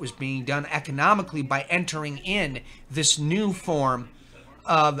damage that was being done economically by entering in this new form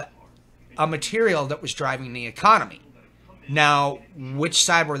of a material that was driving the economy. Now, which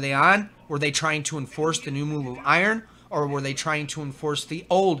side were they on? Were they trying to enforce the new move of iron, or were they trying to enforce the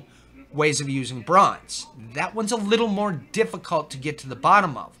old ways of using bronze? That one's a little more difficult to get to the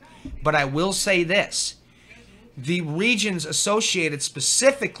bottom of. But I will say this. The regions associated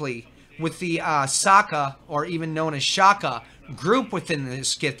specifically with the Saka, or even known as Shaka, group within the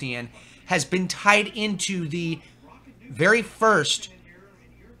Scythian has been tied into the very first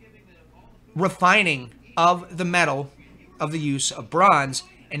refining of the metal of the use of bronze,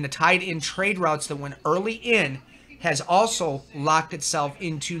 and the tied in trade routes that went early in has also locked itself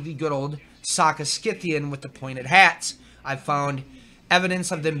into the good old Saka Scythian with the pointed hats. I've found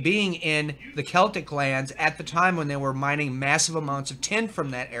evidence of them being in the Celtic lands at the time when they were mining massive amounts of tin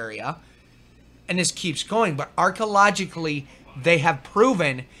from that area. And this keeps going, but archaeologically they have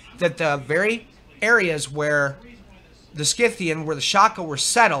proven that the very areas where the Scythian, where the Shaka were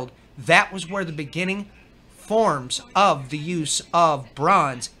settled, that was where the beginning forms of the use of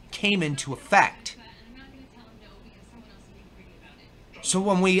bronze came into effect. So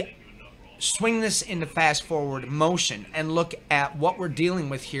when we swing this into fast forward motion and look at what we're dealing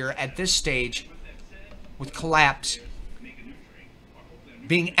with here at this stage with collapse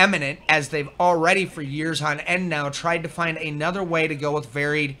being imminent, as they've already for years on end now tried to find another way to go with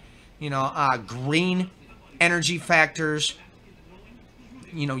varied, green energy factors,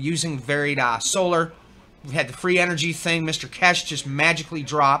 using varied solar. We had the free energy thing. Mr. Kesh just magically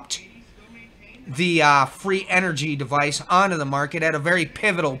dropped the free energy device onto the market at a very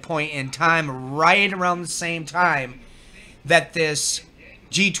pivotal point in time, right around the same time that this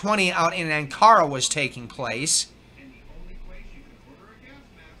G20 out in Ankara was taking place.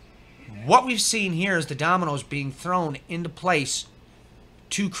 What we've seen here is the dominoes being thrown into place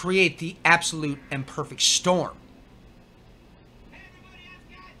to create the absolute and perfect storm.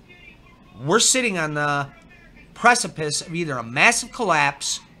 We're sitting on the precipice of either a massive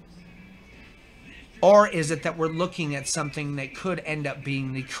collapse, or is it that we're looking at something that could end up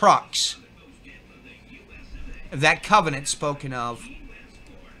being the crux of that covenant spoken of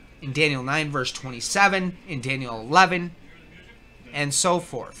in Daniel 9 verse 27, in Daniel 11, and so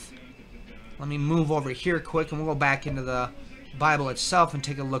forth. Let me move over here quick and we'll go back into the Bible itself and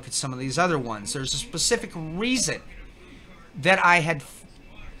take a look at some of these other ones. There's a specific reason that I had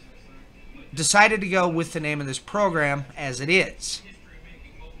decided to go with the name of this program as it is.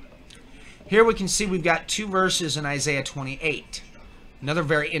 Here we can see we've got two verses in Isaiah 28. Another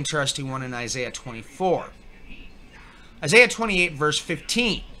very interesting one in Isaiah 24. Isaiah 28 verse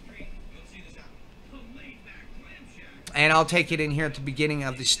 15. And I'll take it in here at the beginning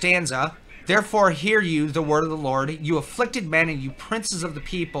of the stanza. Therefore hear you the word of the Lord, you afflicted men and you princes of the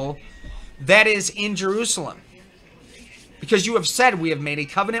people, that is in Jerusalem. Because you have said, we have made a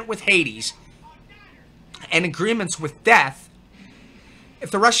covenant with Hades and agreements with death.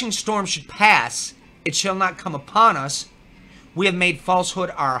 If the rushing storm should pass, it shall not come upon us. We have made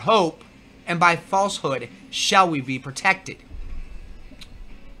falsehood our hope, and by falsehood shall we be protected.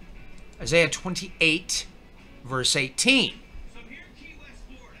 Isaiah 28, verse 18.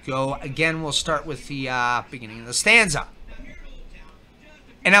 Go again, we'll start with the beginning of the stanza.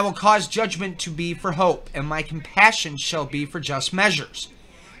 And I will cause judgment to be for hope, and my compassion shall be for just measures.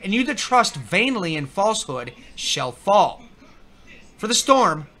 And you that trust vainly in falsehood shall fall. For the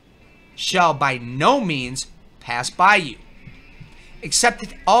storm shall by no means pass by you, except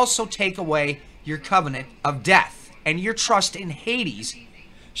it also take away your covenant of death, and your trust in Hades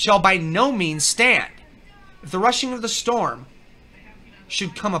shall by no means stand. If the rushing of the storm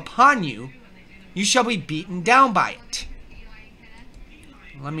should come upon you, you shall be beaten down by it.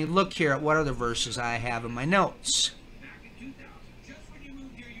 Let me look here at what other verses I have in my notes.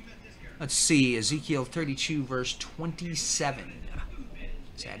 Let's see, Ezekiel 32, verse 27.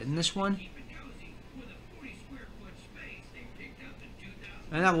 Is that in this one?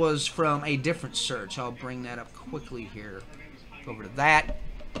 And that was from a different search. I'll bring that up quickly here. Go over to that.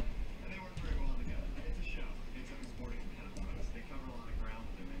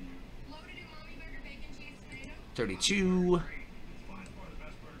 32.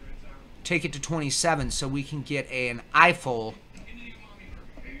 Take it to 27 so we can get an eyeful.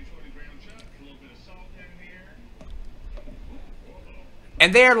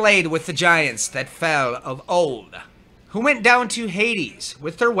 And they are laid with the giants that fell of old, who went down to Hades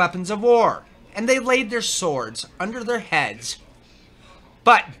with their weapons of war, and they laid their swords under their heads.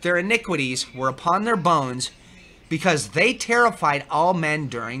 But their iniquities were upon their bones, because they terrified all men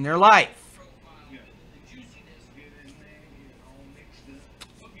during their life.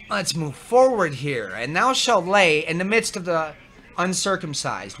 Let's move forward here. And thou shalt lay in the midst of the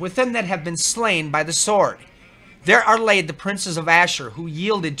uncircumcised, with them that have been slain by the sword. There are laid the princes of Asher, who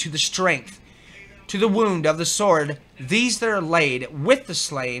yielded to the strength, to the wound of the sword. These that are laid with the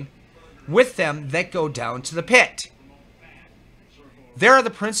slain, with them that go down to the pit. There are the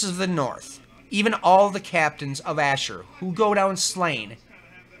princes of the north, even all the captains of Asher, who go down slain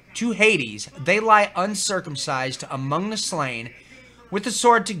to Hades. They lie uncircumcised among the slain, with the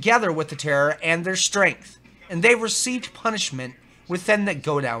sword together with the terror and their strength. And they received punishment with them that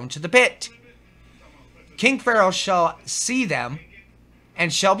go down to the pit. King Pharaoh shall see them,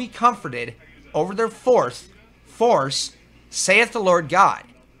 and shall be comforted over their force, saith the Lord God.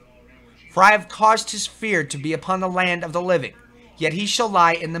 For I have caused his fear to be upon the land of the living. Yet he shall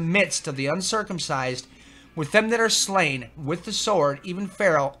lie in the midst of the uncircumcised, with them that are slain with the sword, even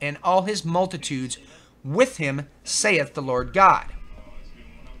Pharaoh and all his multitudes with him, saith the Lord God.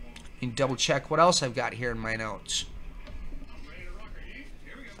 And double check what else I've got here in my notes.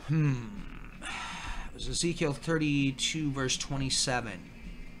 It was Ezekiel 32, verse 27.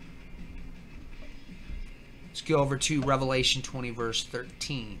 Let's go over to Revelation 20, verse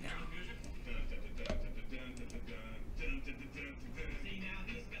 13.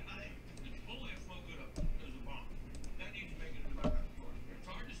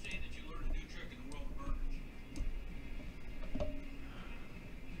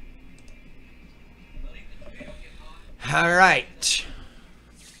 All right.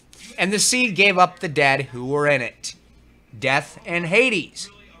 And the sea gave up the dead who were in it. Death and Hades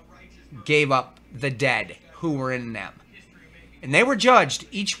gave up the dead who were in them. And they were judged,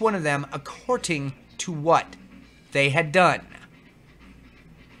 each one of them, according to what they had done.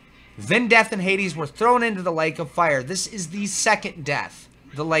 Then death and Hades were thrown into the lake of fire. This is the second death,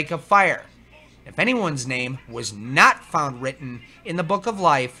 the lake of fire. If anyone's name was not found written in the book of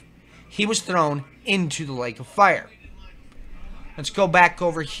life, he was thrown into the lake of fire. Let's go back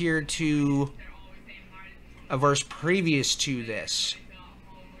over here to a verse previous to this.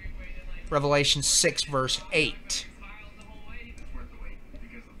 Revelation 6, verse 8.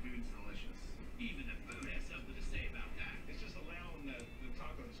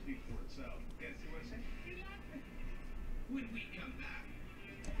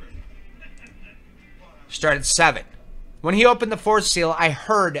 Start at 7. When he opened the fourth seal, I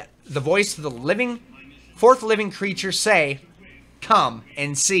heard the voice of the fourth living creature say, "Come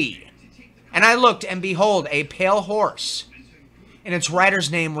and see." And I looked, and behold, a pale horse, and its rider's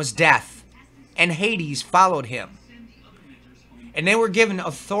name was Death, and Hades followed him. And they were given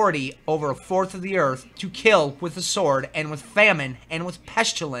authority over a fourth of the earth to kill with the sword, and with famine, and with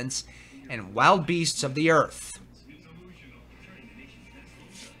pestilence, and wild beasts of the earth.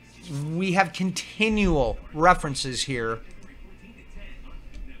 We have continual references here.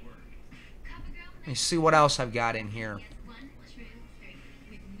 Let me see what else I've got in here.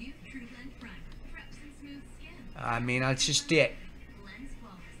 I mean, that's just it.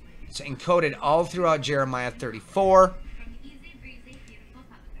 It's encoded all throughout Jeremiah 34.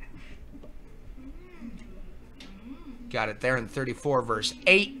 Got it there in 34 verse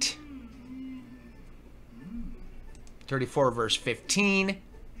 8. 34 verse 15.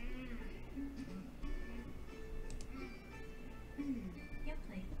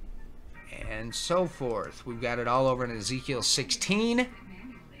 And so forth. We've got it all over in Ezekiel 16.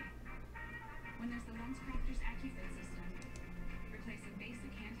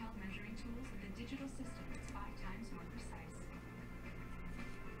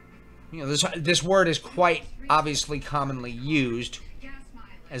 You know, this word is quite obviously commonly used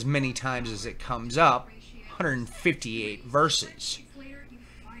as many times as it comes up. 158 verses.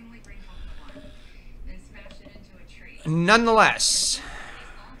 Nonetheless,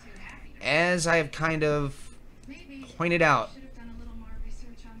 as I have kind of pointed out,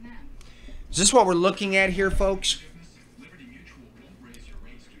 Is this what we're looking at here, folks?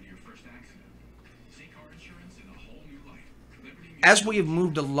 As we have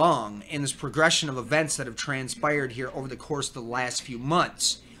moved along in this progression of events that have transpired here over the course of the last few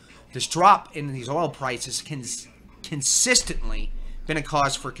months, this drop in these oil prices has consistently been a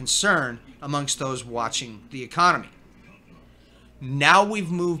cause for concern amongst those watching the economy. Now we've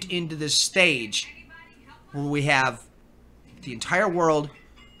moved into this stage where we have the entire world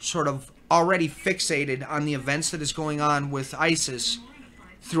sort of already fixated on the events that is going on with ISIS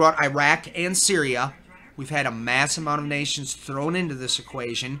throughout Iraq and Syria. We've had a mass amount of nations thrown into this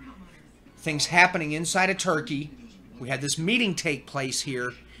equation. Things happening inside of Turkey. We had this meeting take place here.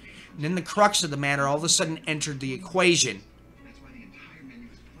 And then the crux of the matter all of a sudden entered the equation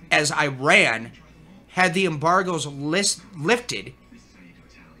as Iran had the embargoes lifted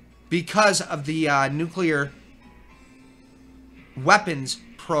because of the nuclear weapons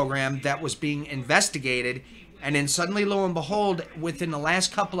program that was being investigated. And then suddenly, lo and behold, within the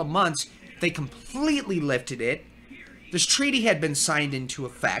last couple of months, they completely lifted it. This treaty had been signed into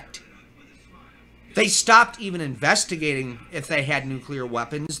effect. They stopped even investigating if they had nuclear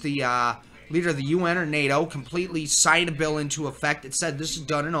weapons. The leader of the UN or NATO completely signed a bill into effect that said this is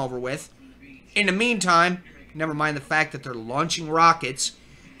done and over with. In the meantime, never mind the fact that they're launching rockets,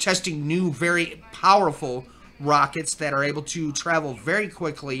 testing new, very powerful rockets that are able to travel very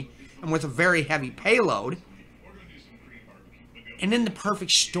quickly and with a very heavy payload. And then the perfect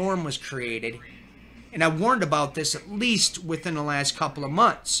storm was created. And I warned about this at least within the last couple of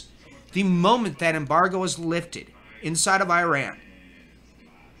months. The moment that embargo is lifted inside of Iran,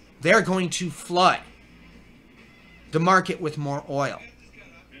 they're going to flood the market with more oil.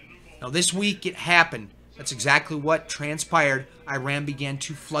 Now this week it happened. That's exactly what transpired. Iran began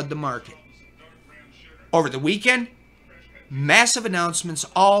to flood the market. Over the weekend, massive announcements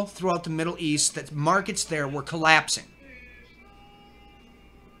all throughout the Middle East that markets there were collapsing.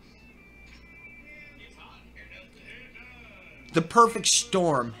 The perfect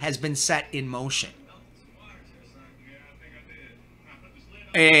storm has been set in motion.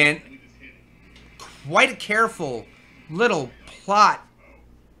 And quite a careful little plot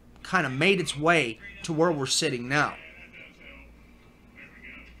kind of made its way to where we're sitting now.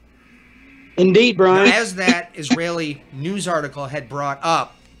 Indeed, Brian. Now, as that Israeli news article had brought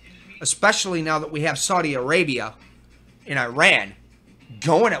up, especially now that we have Saudi Arabia and Iran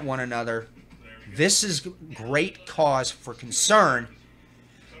going at one another, this is great cause for concern,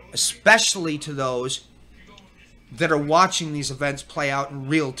 especially to those that are watching these events play out in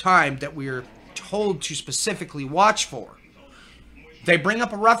real time that we are told to specifically watch for. They bring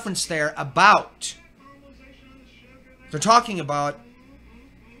up a reference there about, they're talking about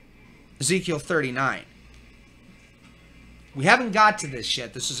Ezekiel 39. We haven't got to this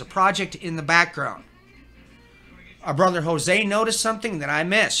yet. This is a project in the background. Our brother Jose noticed something that I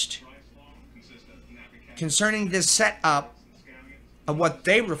missed concerning this setup of what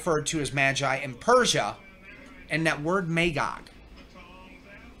they referred to as Magi in Persia and that word Magog.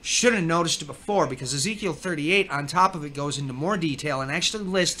 Should have noticed it before, because Ezekiel 38 on top of it goes into more detail and actually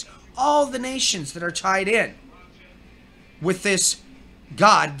lists all the nations that are tied in with this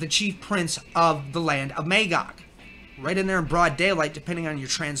God, the chief prince of the land of Magog. Right in there in broad daylight, depending on your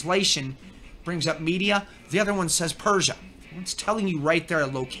translation, brings up Media. The other one says Persia. It's telling you right there a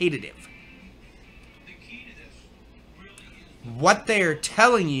locative. What they are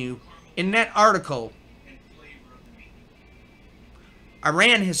telling you in that article,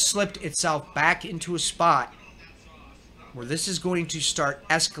 Iran has slipped itself back into a spot where this is going to start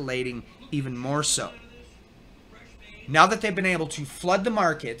escalating even more so. Now that they've been able to flood the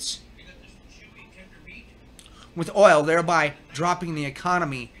markets with oil, thereby dropping the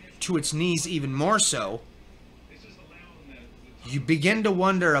economy to its knees even more so, you begin to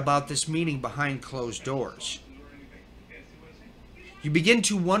wonder about this meeting behind closed doors. You begin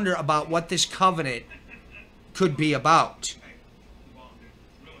to wonder about what this covenant could be about.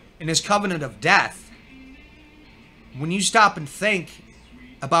 And this covenant of death, when you stop and think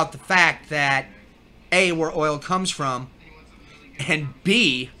about the fact that A, where oil comes from, and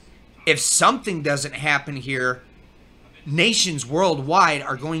B, if something doesn't happen here, nations worldwide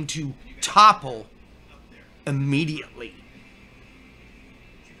are going to topple immediately.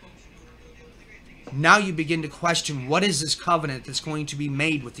 Now you begin to question, what is this covenant that's going to be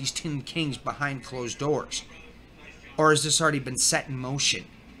made with these 10 kings behind closed doors? Or has this already been set in motion?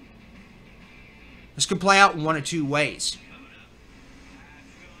 This could play out in one of two ways.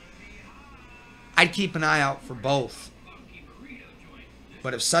 I'd keep an eye out for both.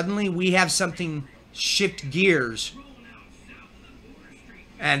 But if suddenly we have something shift gears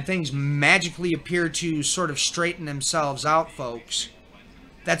and things magically appear to sort of straighten themselves out, folks.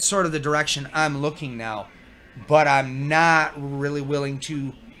 That's sort of the direction I'm looking now. But I'm not really willing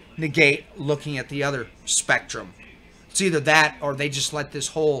to negate looking at the other spectrum. It's either that or they just let this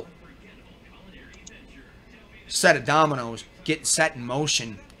whole set of dominoes get set in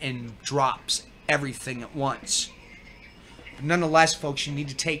motion and drops everything at once. But nonetheless, folks, you need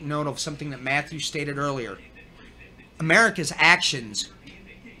to take note of something that Matthew stated earlier. America's actions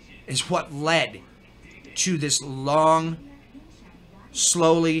is what led to this long,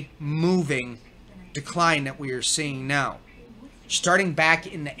 slowly moving decline that we are seeing now. Starting back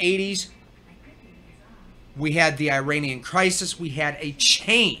in the 80s, we had the Iranian crisis. We had a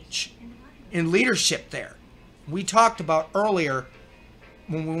change in leadership there. We talked about earlier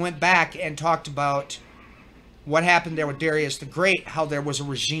when we went back and talked about what happened there with Darius the Great, how there was a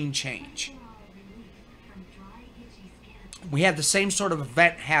regime change. We had the same sort of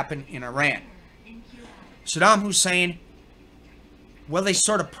event happen in Iran. Saddam Hussein, well, they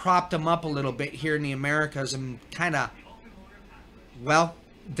sort of propped him up a little bit here in the Americas and kind of, well,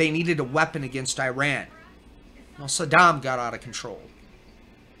 they needed a weapon against Iran. Well, Saddam got out of control.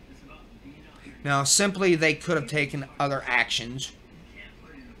 Now, simply they could have taken other actions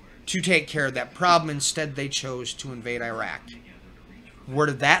to take care of that problem. Instead, they chose to invade Iraq. Where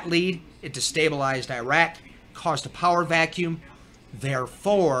did that lead? It destabilized Iraq, caused a power vacuum.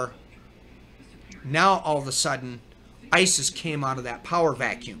 Therefore, now all of a sudden, ISIS came out of that power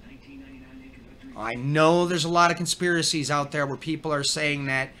vacuum. I know there's a lot of conspiracies out there where people are saying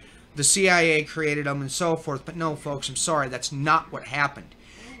that the CIA created them and so forth, but no, folks, I'm sorry, that's not what happened.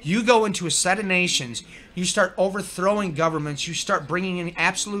 You go into a set of nations, you start overthrowing governments, you start bringing in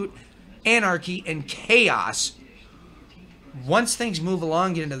absolute anarchy and chaos. Once things move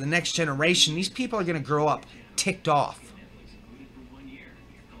along into the next generation, these people are going to grow up ticked off.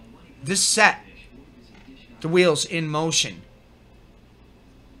 This set the wheels in motion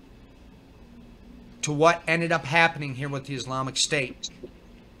to what ended up happening here with the Islamic State.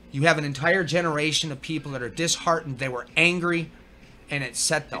 You have an entire generation of people that are disheartened, they were angry, and it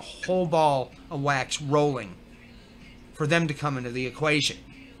set the whole ball of wax rolling for them to come into the equation.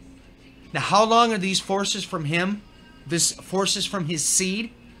 Now, how long are these forces from him, this forces from his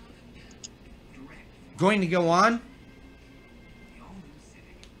seed, going to go on?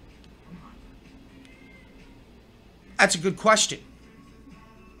 That's a good question.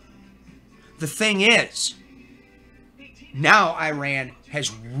 The thing is, now Iran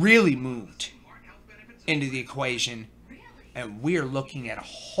has really moved into the equation, and we're looking at a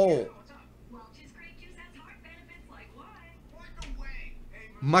whole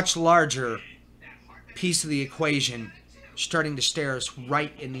much larger piece of the equation starting to stare us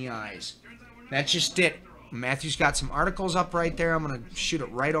right in the eyes. That's just it. Matthew's got some articles up right there. I'm going to shoot it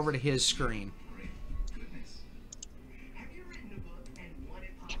right over to his screen.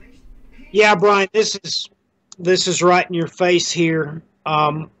 Yeah, Brian, this is right in your face here.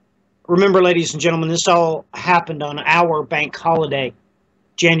 Remember, ladies and gentlemen, this all happened on our bank holiday,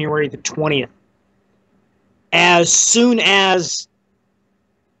 January the 20th. As soon as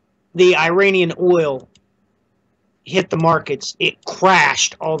the Iranian oil hit the markets, it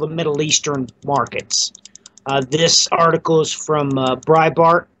crashed all the Middle Eastern markets. This article is from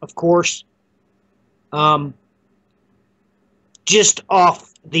Breitbart, of course. Just off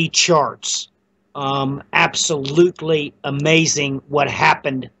the charts. Absolutely amazing what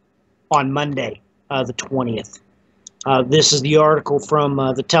happened on Monday, the 20th. This is the article from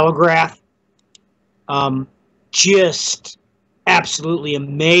the Telegraph. Just absolutely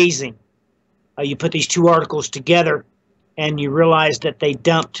amazing. You put these two articles together and you realize that they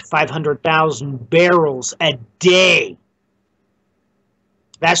dumped 500,000 barrels a day.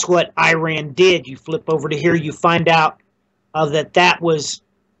 That's what Iran did. You flip over to here, you find out that was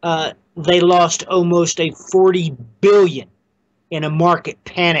they lost almost a $40 billion in a market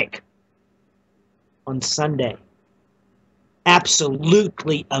panic on Sunday.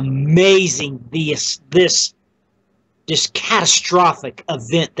 Absolutely amazing, this catastrophic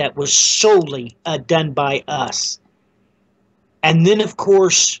event that was solely done by us. And then, of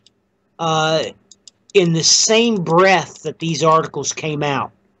course, in the same breath that these articles came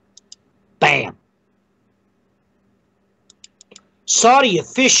out, bam. Saudi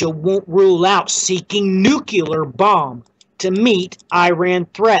official won't rule out seeking nuclear bomb to meet Iran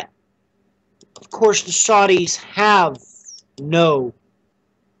threat. Of course, the Saudis have no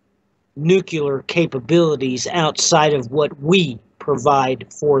nuclear capabilities outside of what we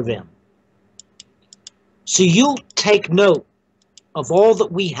provide for them. So you'll take note of all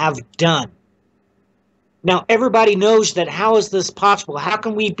that we have done Now, everybody knows that. How is this possible? How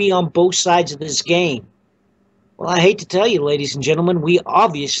can we be on both sides of this game? Well, I hate to tell you, ladies and gentlemen, we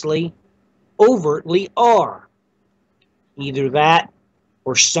obviously, overtly are. Either that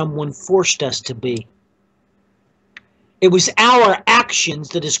or someone forced us to be. It was our actions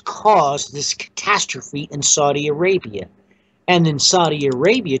that has caused this catastrophe in Saudi Arabia. And then Saudi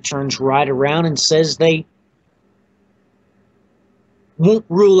Arabia turns right around and says they won't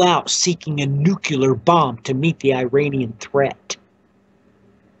rule out seeking a nuclear bomb to meet the Iranian threat.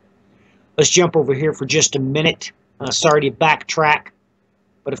 Let's jump over here for just a minute. Sorry to backtrack,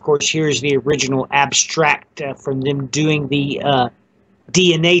 but of course here's the original abstract from them doing the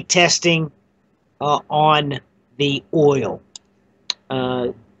DNA testing on the oil.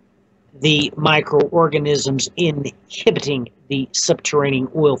 The microorganisms inhibiting the subterranean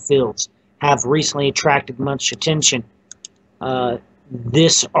oil fields have recently attracted much attention.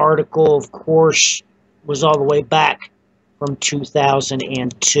 This article, of course, was all the way back from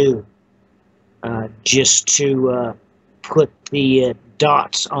 2002. Just to put the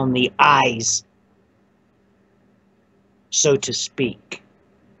dots on the I's, so to speak.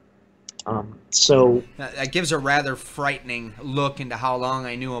 So that gives a rather frightening look into how long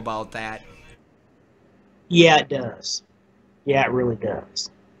I knew about that. Yeah, it does. Yeah, it really does.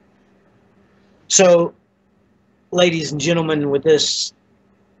 So, ladies and gentlemen, with this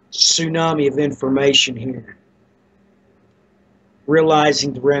tsunami of information here,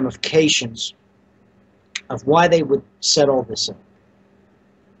 realizing the ramifications of why they would set all this up,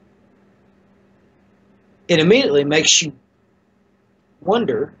 it immediately makes you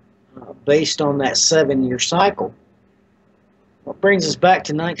wonder, based on that 7-year cycle, what brings us back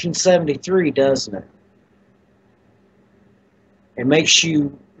to 1973, doesn't it? It makes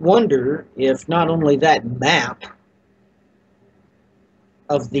you wonder if not only that map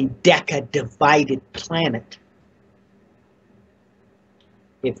of the Deca-divided planet,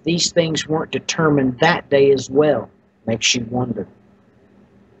 if these things weren't determined that day as well, makes you wonder.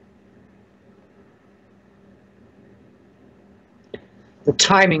 The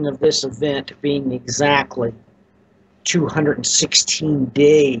timing of this event being exactly 216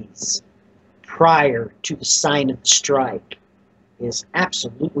 days prior to the sign of the strike is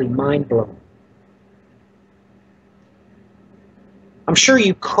absolutely mind-blowing. I'm sure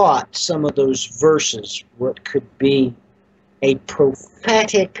you caught some of those verses, what could be a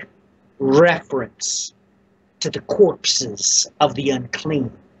prophetic reference to the corpses of the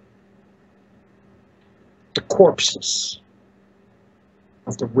unclean. The corpses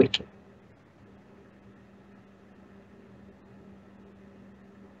of the wicked.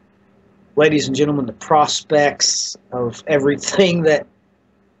 Ladies and gentlemen, the prospects of everything that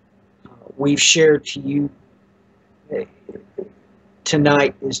we've shared to you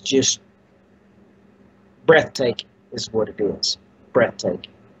tonight is just breathtaking, is what it is.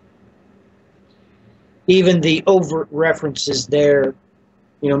 Breathtaking. Even the overt references there,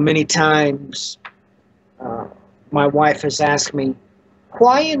 you know, many times my wife has asked me,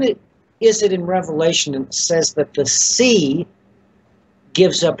 why is it in Revelation it says that the sea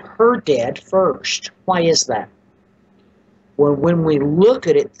gives up her dead first? Why is that? Well, when we look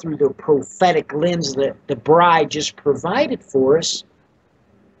at it through the prophetic lens that the bride just provided for us,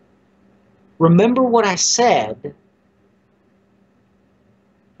 remember what I said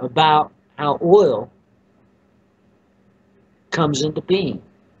about how oil comes into being.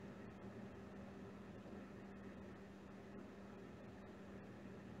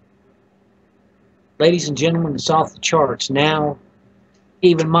 Ladies and gentlemen, it's off the charts. Now,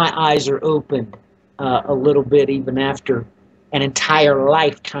 even my eyes are opened a little bit, even after an entire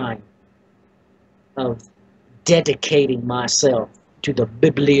lifetime of dedicating myself to the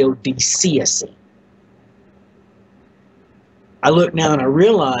bibliodeiciacy. I look now and I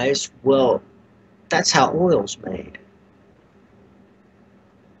realize, well, that's how oil's made.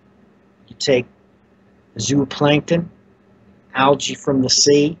 You take zooplankton, algae from the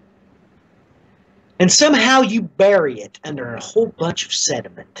sea, and somehow you bury it under a whole bunch of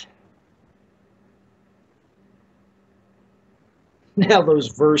sediment. Now those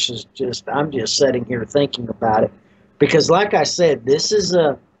verses I'm just sitting here thinking about it. Because like I said, this is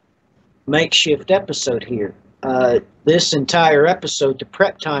a makeshift episode here. This entire episode, the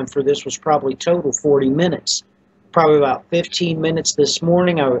prep time for this was probably total 40 minutes. Probably about 15 minutes this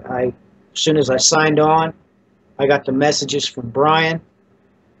morning. As soon as I signed on, I got the messages from Brian.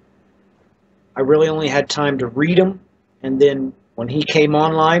 I really only had time to read them, and then when he came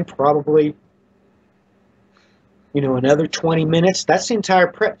online, probably, you know, another 20 minutes. That's the entire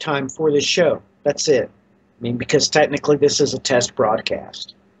prep time for this show. That's it. I mean, because technically this is a test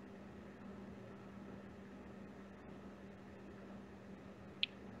broadcast.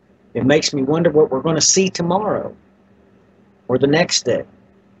 It makes me wonder what we're going to see tomorrow or the next day.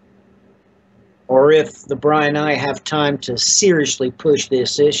 Or if the Brian and I have time to seriously push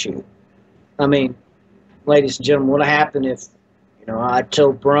this issue. I mean, ladies and gentlemen, what happened if, I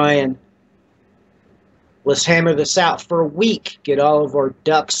told Brian, let's hammer this out for a week, get all of our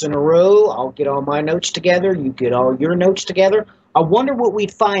ducks in a row, I'll get all my notes together, you get all your notes together. I wonder what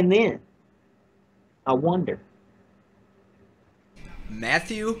we'd find then. I wonder.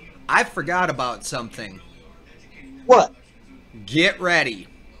 Matthew, I forgot about something. What? Get ready.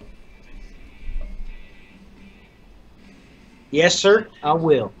 Yes, sir, I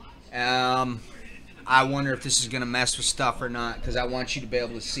will. I wonder if this is going to mess with stuff or not, because I want you to be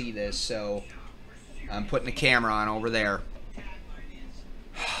able to see this, so I'm putting the camera on over there.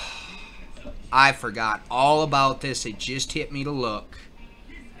 I forgot all about this. It just hit me to look.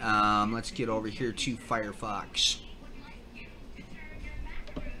 Let's get over here to Firefox.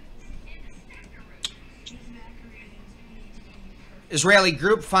 Israeli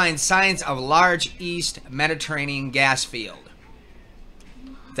group finds signs of large East Mediterranean gas field.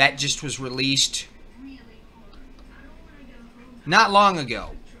 That just was released not long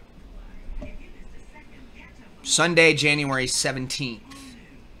ago. Sunday, January 17th.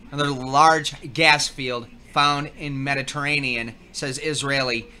 Another large gas field found in Mediterranean, says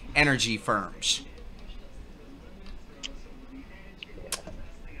Israeli energy firms.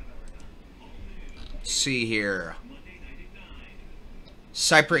 Let's see here.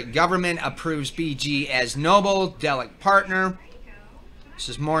 Cypriot government approves BG as Noble Delic partner. This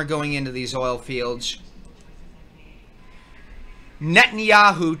is more going into these oil fields.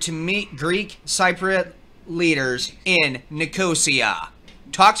 Netanyahu to meet Greek Cypriot leaders in Nicosia.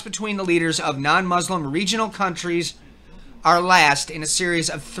 Talks between the leaders of non-Muslim regional countries are last in a series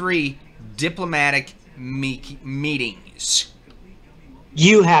of 3 diplomatic meetings.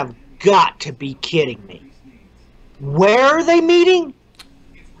 You have got to be kidding me. Where are they meeting?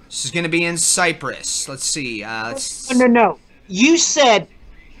 This is going to be in Cyprus. Let's see. No. You said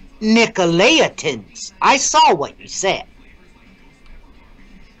Nicolaitans. I saw what you said.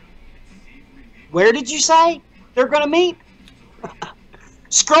 Where did you say they're going to meet?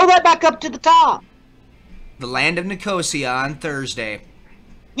 Scroll that back up to the top. The land of Nicosia on Thursday.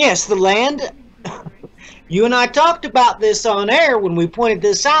 Yes, the land. You and I talked about this on air when we pointed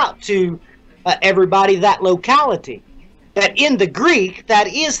this out to everybody, that locality. That in the Greek, that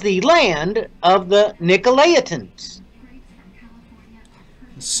is the land of the Nicolaitans.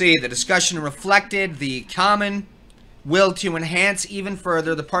 Let's see, the discussion reflected the common will to enhance even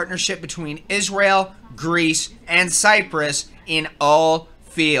further the partnership between Israel, Greece, and Cyprus in all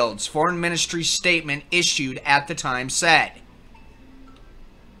fields. Foreign Ministry statement issued at the time said.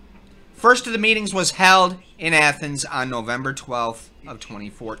 First of the meetings was held in Athens on November 12th of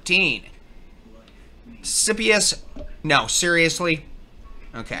 2014. No, seriously?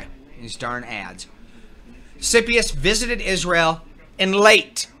 Okay, these darn ads. Sippius visited Israel in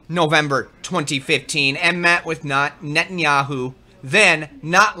late November 2015 and met with Netanyahu. Then,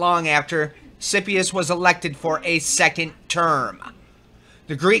 not long after, Sippius was elected for a second term.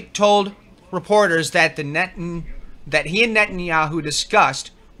 The Greek told reporters that he and Netanyahu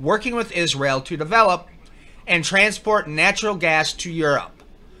discussed working with Israel to develop and transport natural gas to Europe.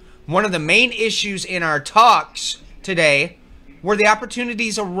 One of the main issues in our talks today were the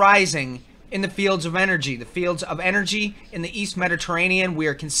opportunities arising in the fields of energy. The fields of energy in the East Mediterranean. We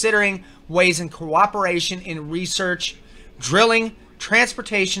are considering ways in cooperation in research, drilling,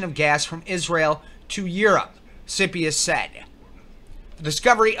 transportation of gas from Israel to Europe, Sippius said. The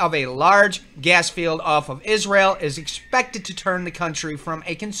discovery of a large gas field off of Israel is expected to turn the country from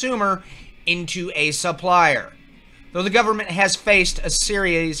a consumer into a supplier. Though the government has faced a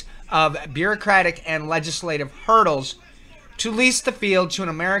series of bureaucratic and legislative hurdles to lease the field to an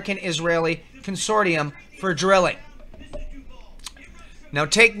American-Israeli consortium for drilling. Now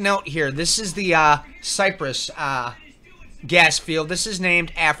take note here. This is the Cyprus gas field. This is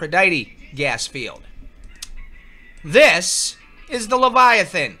named Aphrodite gas field. This is the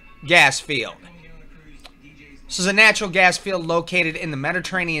Leviathan gas field. This is a natural gas field located in the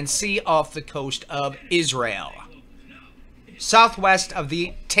Mediterranean Sea off the coast of Israel, southwest of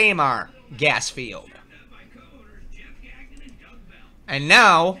the Tamar gas field. And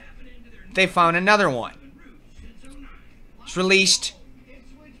now they found another one. It's released.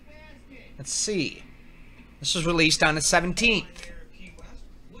 Let's see. This was released on the 17th.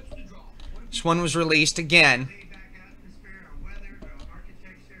 This one was released again.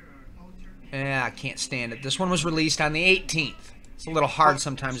 I can't stand it. This one was released on the 18th. It's a little hard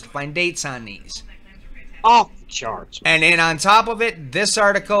sometimes to find dates on these. Oh, charts. And then on top of it, this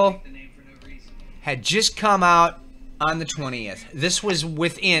article had just come out on the 20th. This was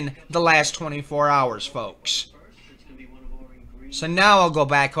within the last 24 hours, folks. So now I'll go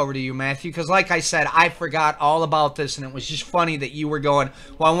back over to you, Matthew, because like I said, I forgot all about this, and it was just funny that you were going,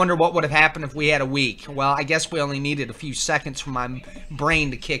 well, I wonder what would have happened if we had a week. Well, I guess we only needed a few seconds for my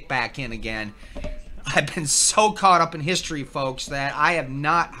brain to kick back in again. I've been so caught up in history, folks, that I have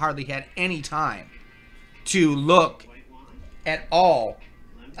not hardly had any time to look at all.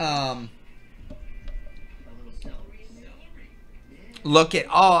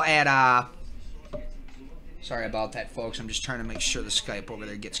 Sorry about that, folks. I'm just trying to make sure the Skype over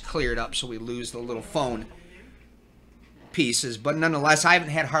there gets cleared up so we lose the little phone pieces. But nonetheless, I haven't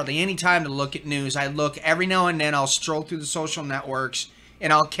had hardly any time to look at news. I look every now and then. I'll stroll through the social networks,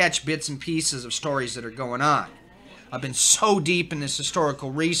 and I'll catch bits and pieces of stories that are going on. I've been so deep in this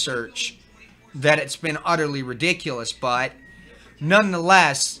historical research that it's been utterly ridiculous. But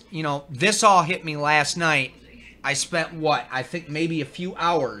nonetheless, you know, this all hit me last night. I spent, what, I think maybe a few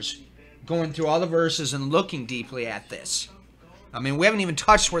hours going through all the verses and looking deeply at this. I mean, we haven't even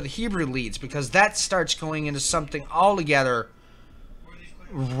touched where the Hebrew leads, because that starts going into something altogether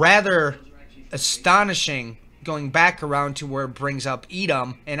rather astonishing, going back around to where it brings up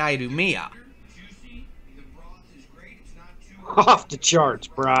Edom and Idumea. Off the charts,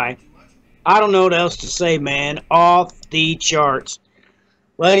 Bri. I don't know what else to say, man. Off the charts.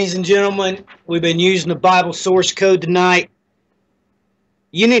 Ladies and gentlemen, we've been using the Bible source code tonight.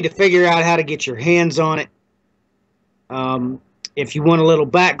 You need to figure out how to get your hands on it. If you want a little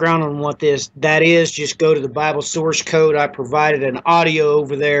background on what that is, just go to the Bible source code. I provided an audio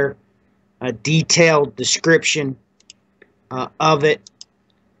over there, a detailed description of it,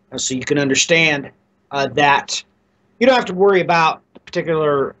 so you can understand that you don't have to worry about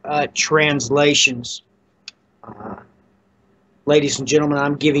particular translations. Ladies and gentlemen,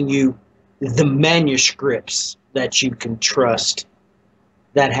 I'm giving you the manuscripts that you can trust,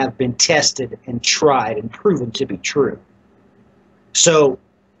 that have been tested and tried and proven to be true. So,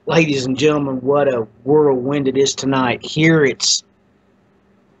 ladies and gentlemen, what a whirlwind it is tonight. Here it's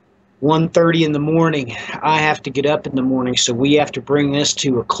 1:30 in the morning. I have to get up in the morning, so we have to bring this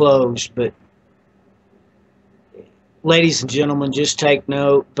to a close. But, ladies and gentlemen, just take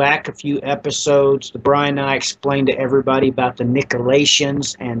note. Back a few episodes, Brian and I explained to everybody about the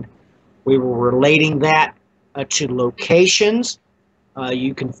Nicolaitans, and we were relating that to locations.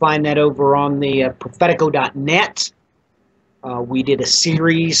 You can find that over on the prophetico.net. We did a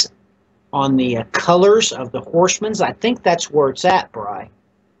series on the colors of the horsemen. I think that's where it's at, Bri,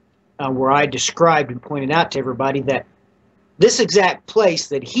 where I described and pointed out to everybody that this exact place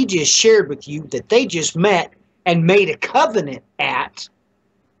that he just shared with you, that they just met and made a covenant at,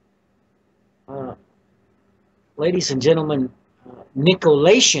 ladies and gentlemen,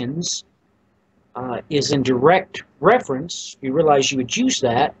 Nicolaitans is in direct reference. You realize you would use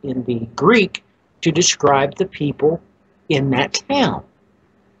that in the Greek to describe the people in that town,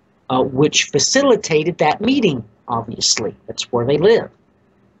 which facilitated that meeting, obviously. That's where they live.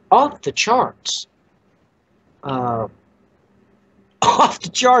 Off the charts. Off the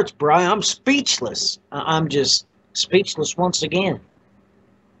charts, Brian. I'm speechless. I'm just speechless once again.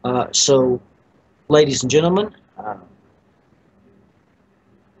 So, ladies and gentlemen,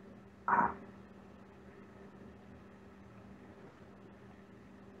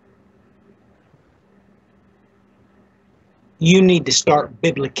 you need to start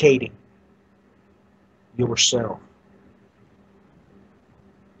biblicating yourself.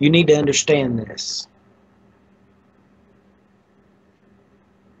 You need to understand this.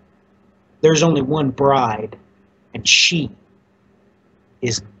 There's only one bride, and she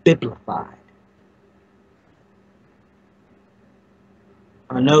is biblified.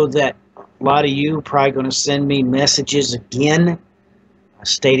 I know that a lot of you are probably going to send me messages again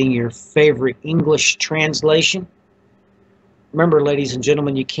stating your favorite English translation. Remember, ladies and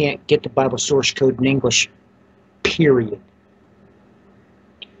gentlemen, you can't get the Bible source code in English, period.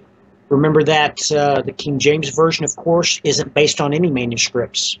 Remember that the King James Version, of course, isn't based on any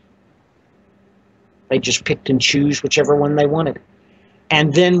manuscripts. They just picked and choose whichever one they wanted.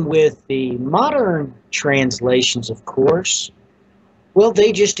 And then with the modern translations, of course, well,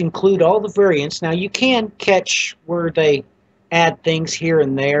 they just include all the variants. Now, you can catch where they add things here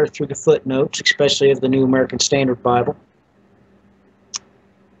and there through the footnotes, especially of the New American Standard Bible.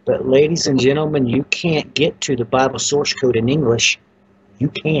 But ladies and gentlemen, you can't get to the Bible source code in English. You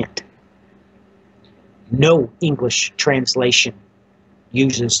can't. No English translation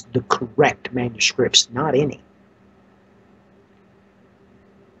uses the correct manuscripts, not any.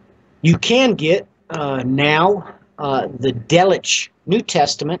 You can get now the Delitzsch New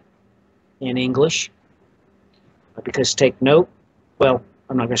Testament in English, because take note, well,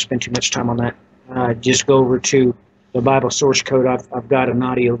 I'm not going to spend too much time on that. Just go over to the Bible source code. I've got an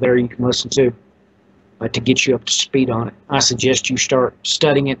audio there you can listen to get you up to speed on it. I suggest you start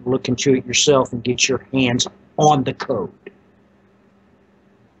studying it, look into it yourself, and get your hands on the code.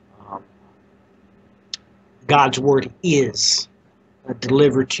 God's Word is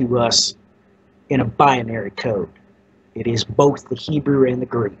delivered to us in a binary code. It is both the Hebrew and the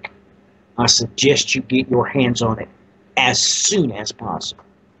Greek. I suggest you get your hands on it as soon as possible.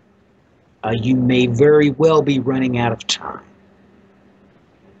 You may very well be running out of time.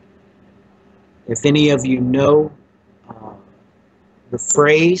 If any of you know the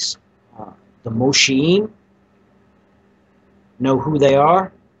phrase, the Mosheim, know who they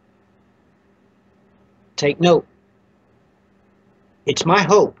are, take note. It's my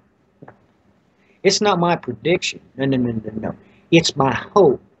hope. It's not my prediction. No. It's my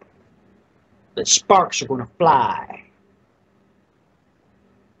hope that sparks are going to fly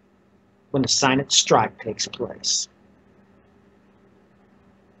when the silent strike takes place.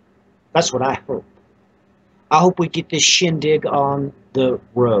 That's what I hope. I hope we get this shindig on the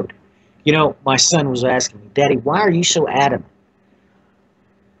road. You know, my son was asking me, Daddy, why are you so adamant?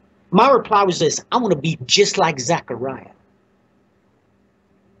 My reply was this: I want to be just like Zechariah.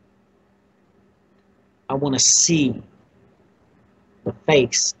 I want to see the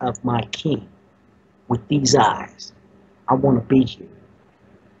face of my King with these eyes. I want to be here.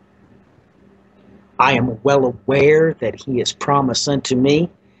 I am well aware that he has promised unto me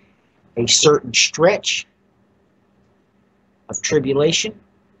a certain stretch of tribulation,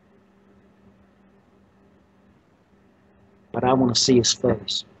 but I want to see his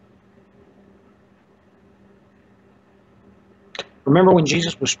face. Remember when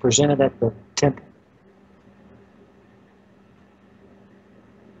Jesus was presented at the temple?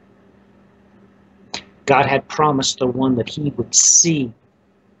 God had promised the one that he would see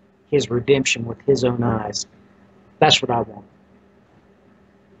his redemption with his own eyes. That's what I want.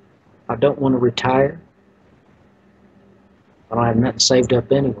 I don't want to retire. I don't have nothing saved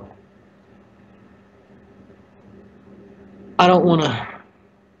up anyway. I don't want to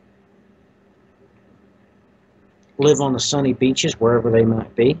live on the sunny beaches, wherever they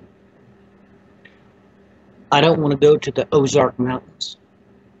might be. I don't want to go to the Ozark Mountains.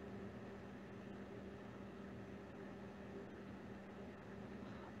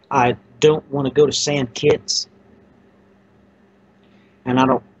 I don't want to go to Sand Kitts. And I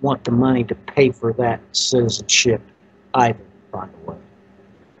don't want the money to pay for that citizenship either, by the way.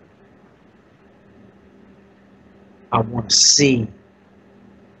 I want to see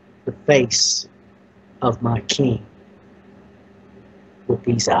the face of my King with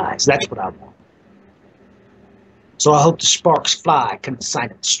these eyes. That's what I want. So I hope the sparks fly, come the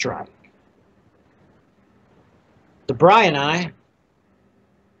silent strike. The Bri and I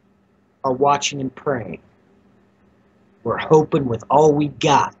are watching and praying. We're hoping with all we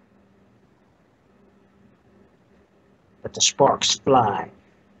got that the sparks fly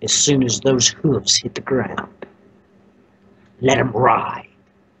as soon as those hooves hit the ground. Let them ride.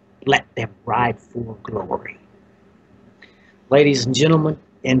 Let them ride for glory. Ladies and gentlemen,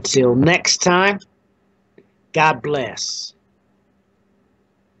 until next time, God bless.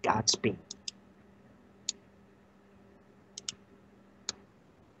 Godspeed.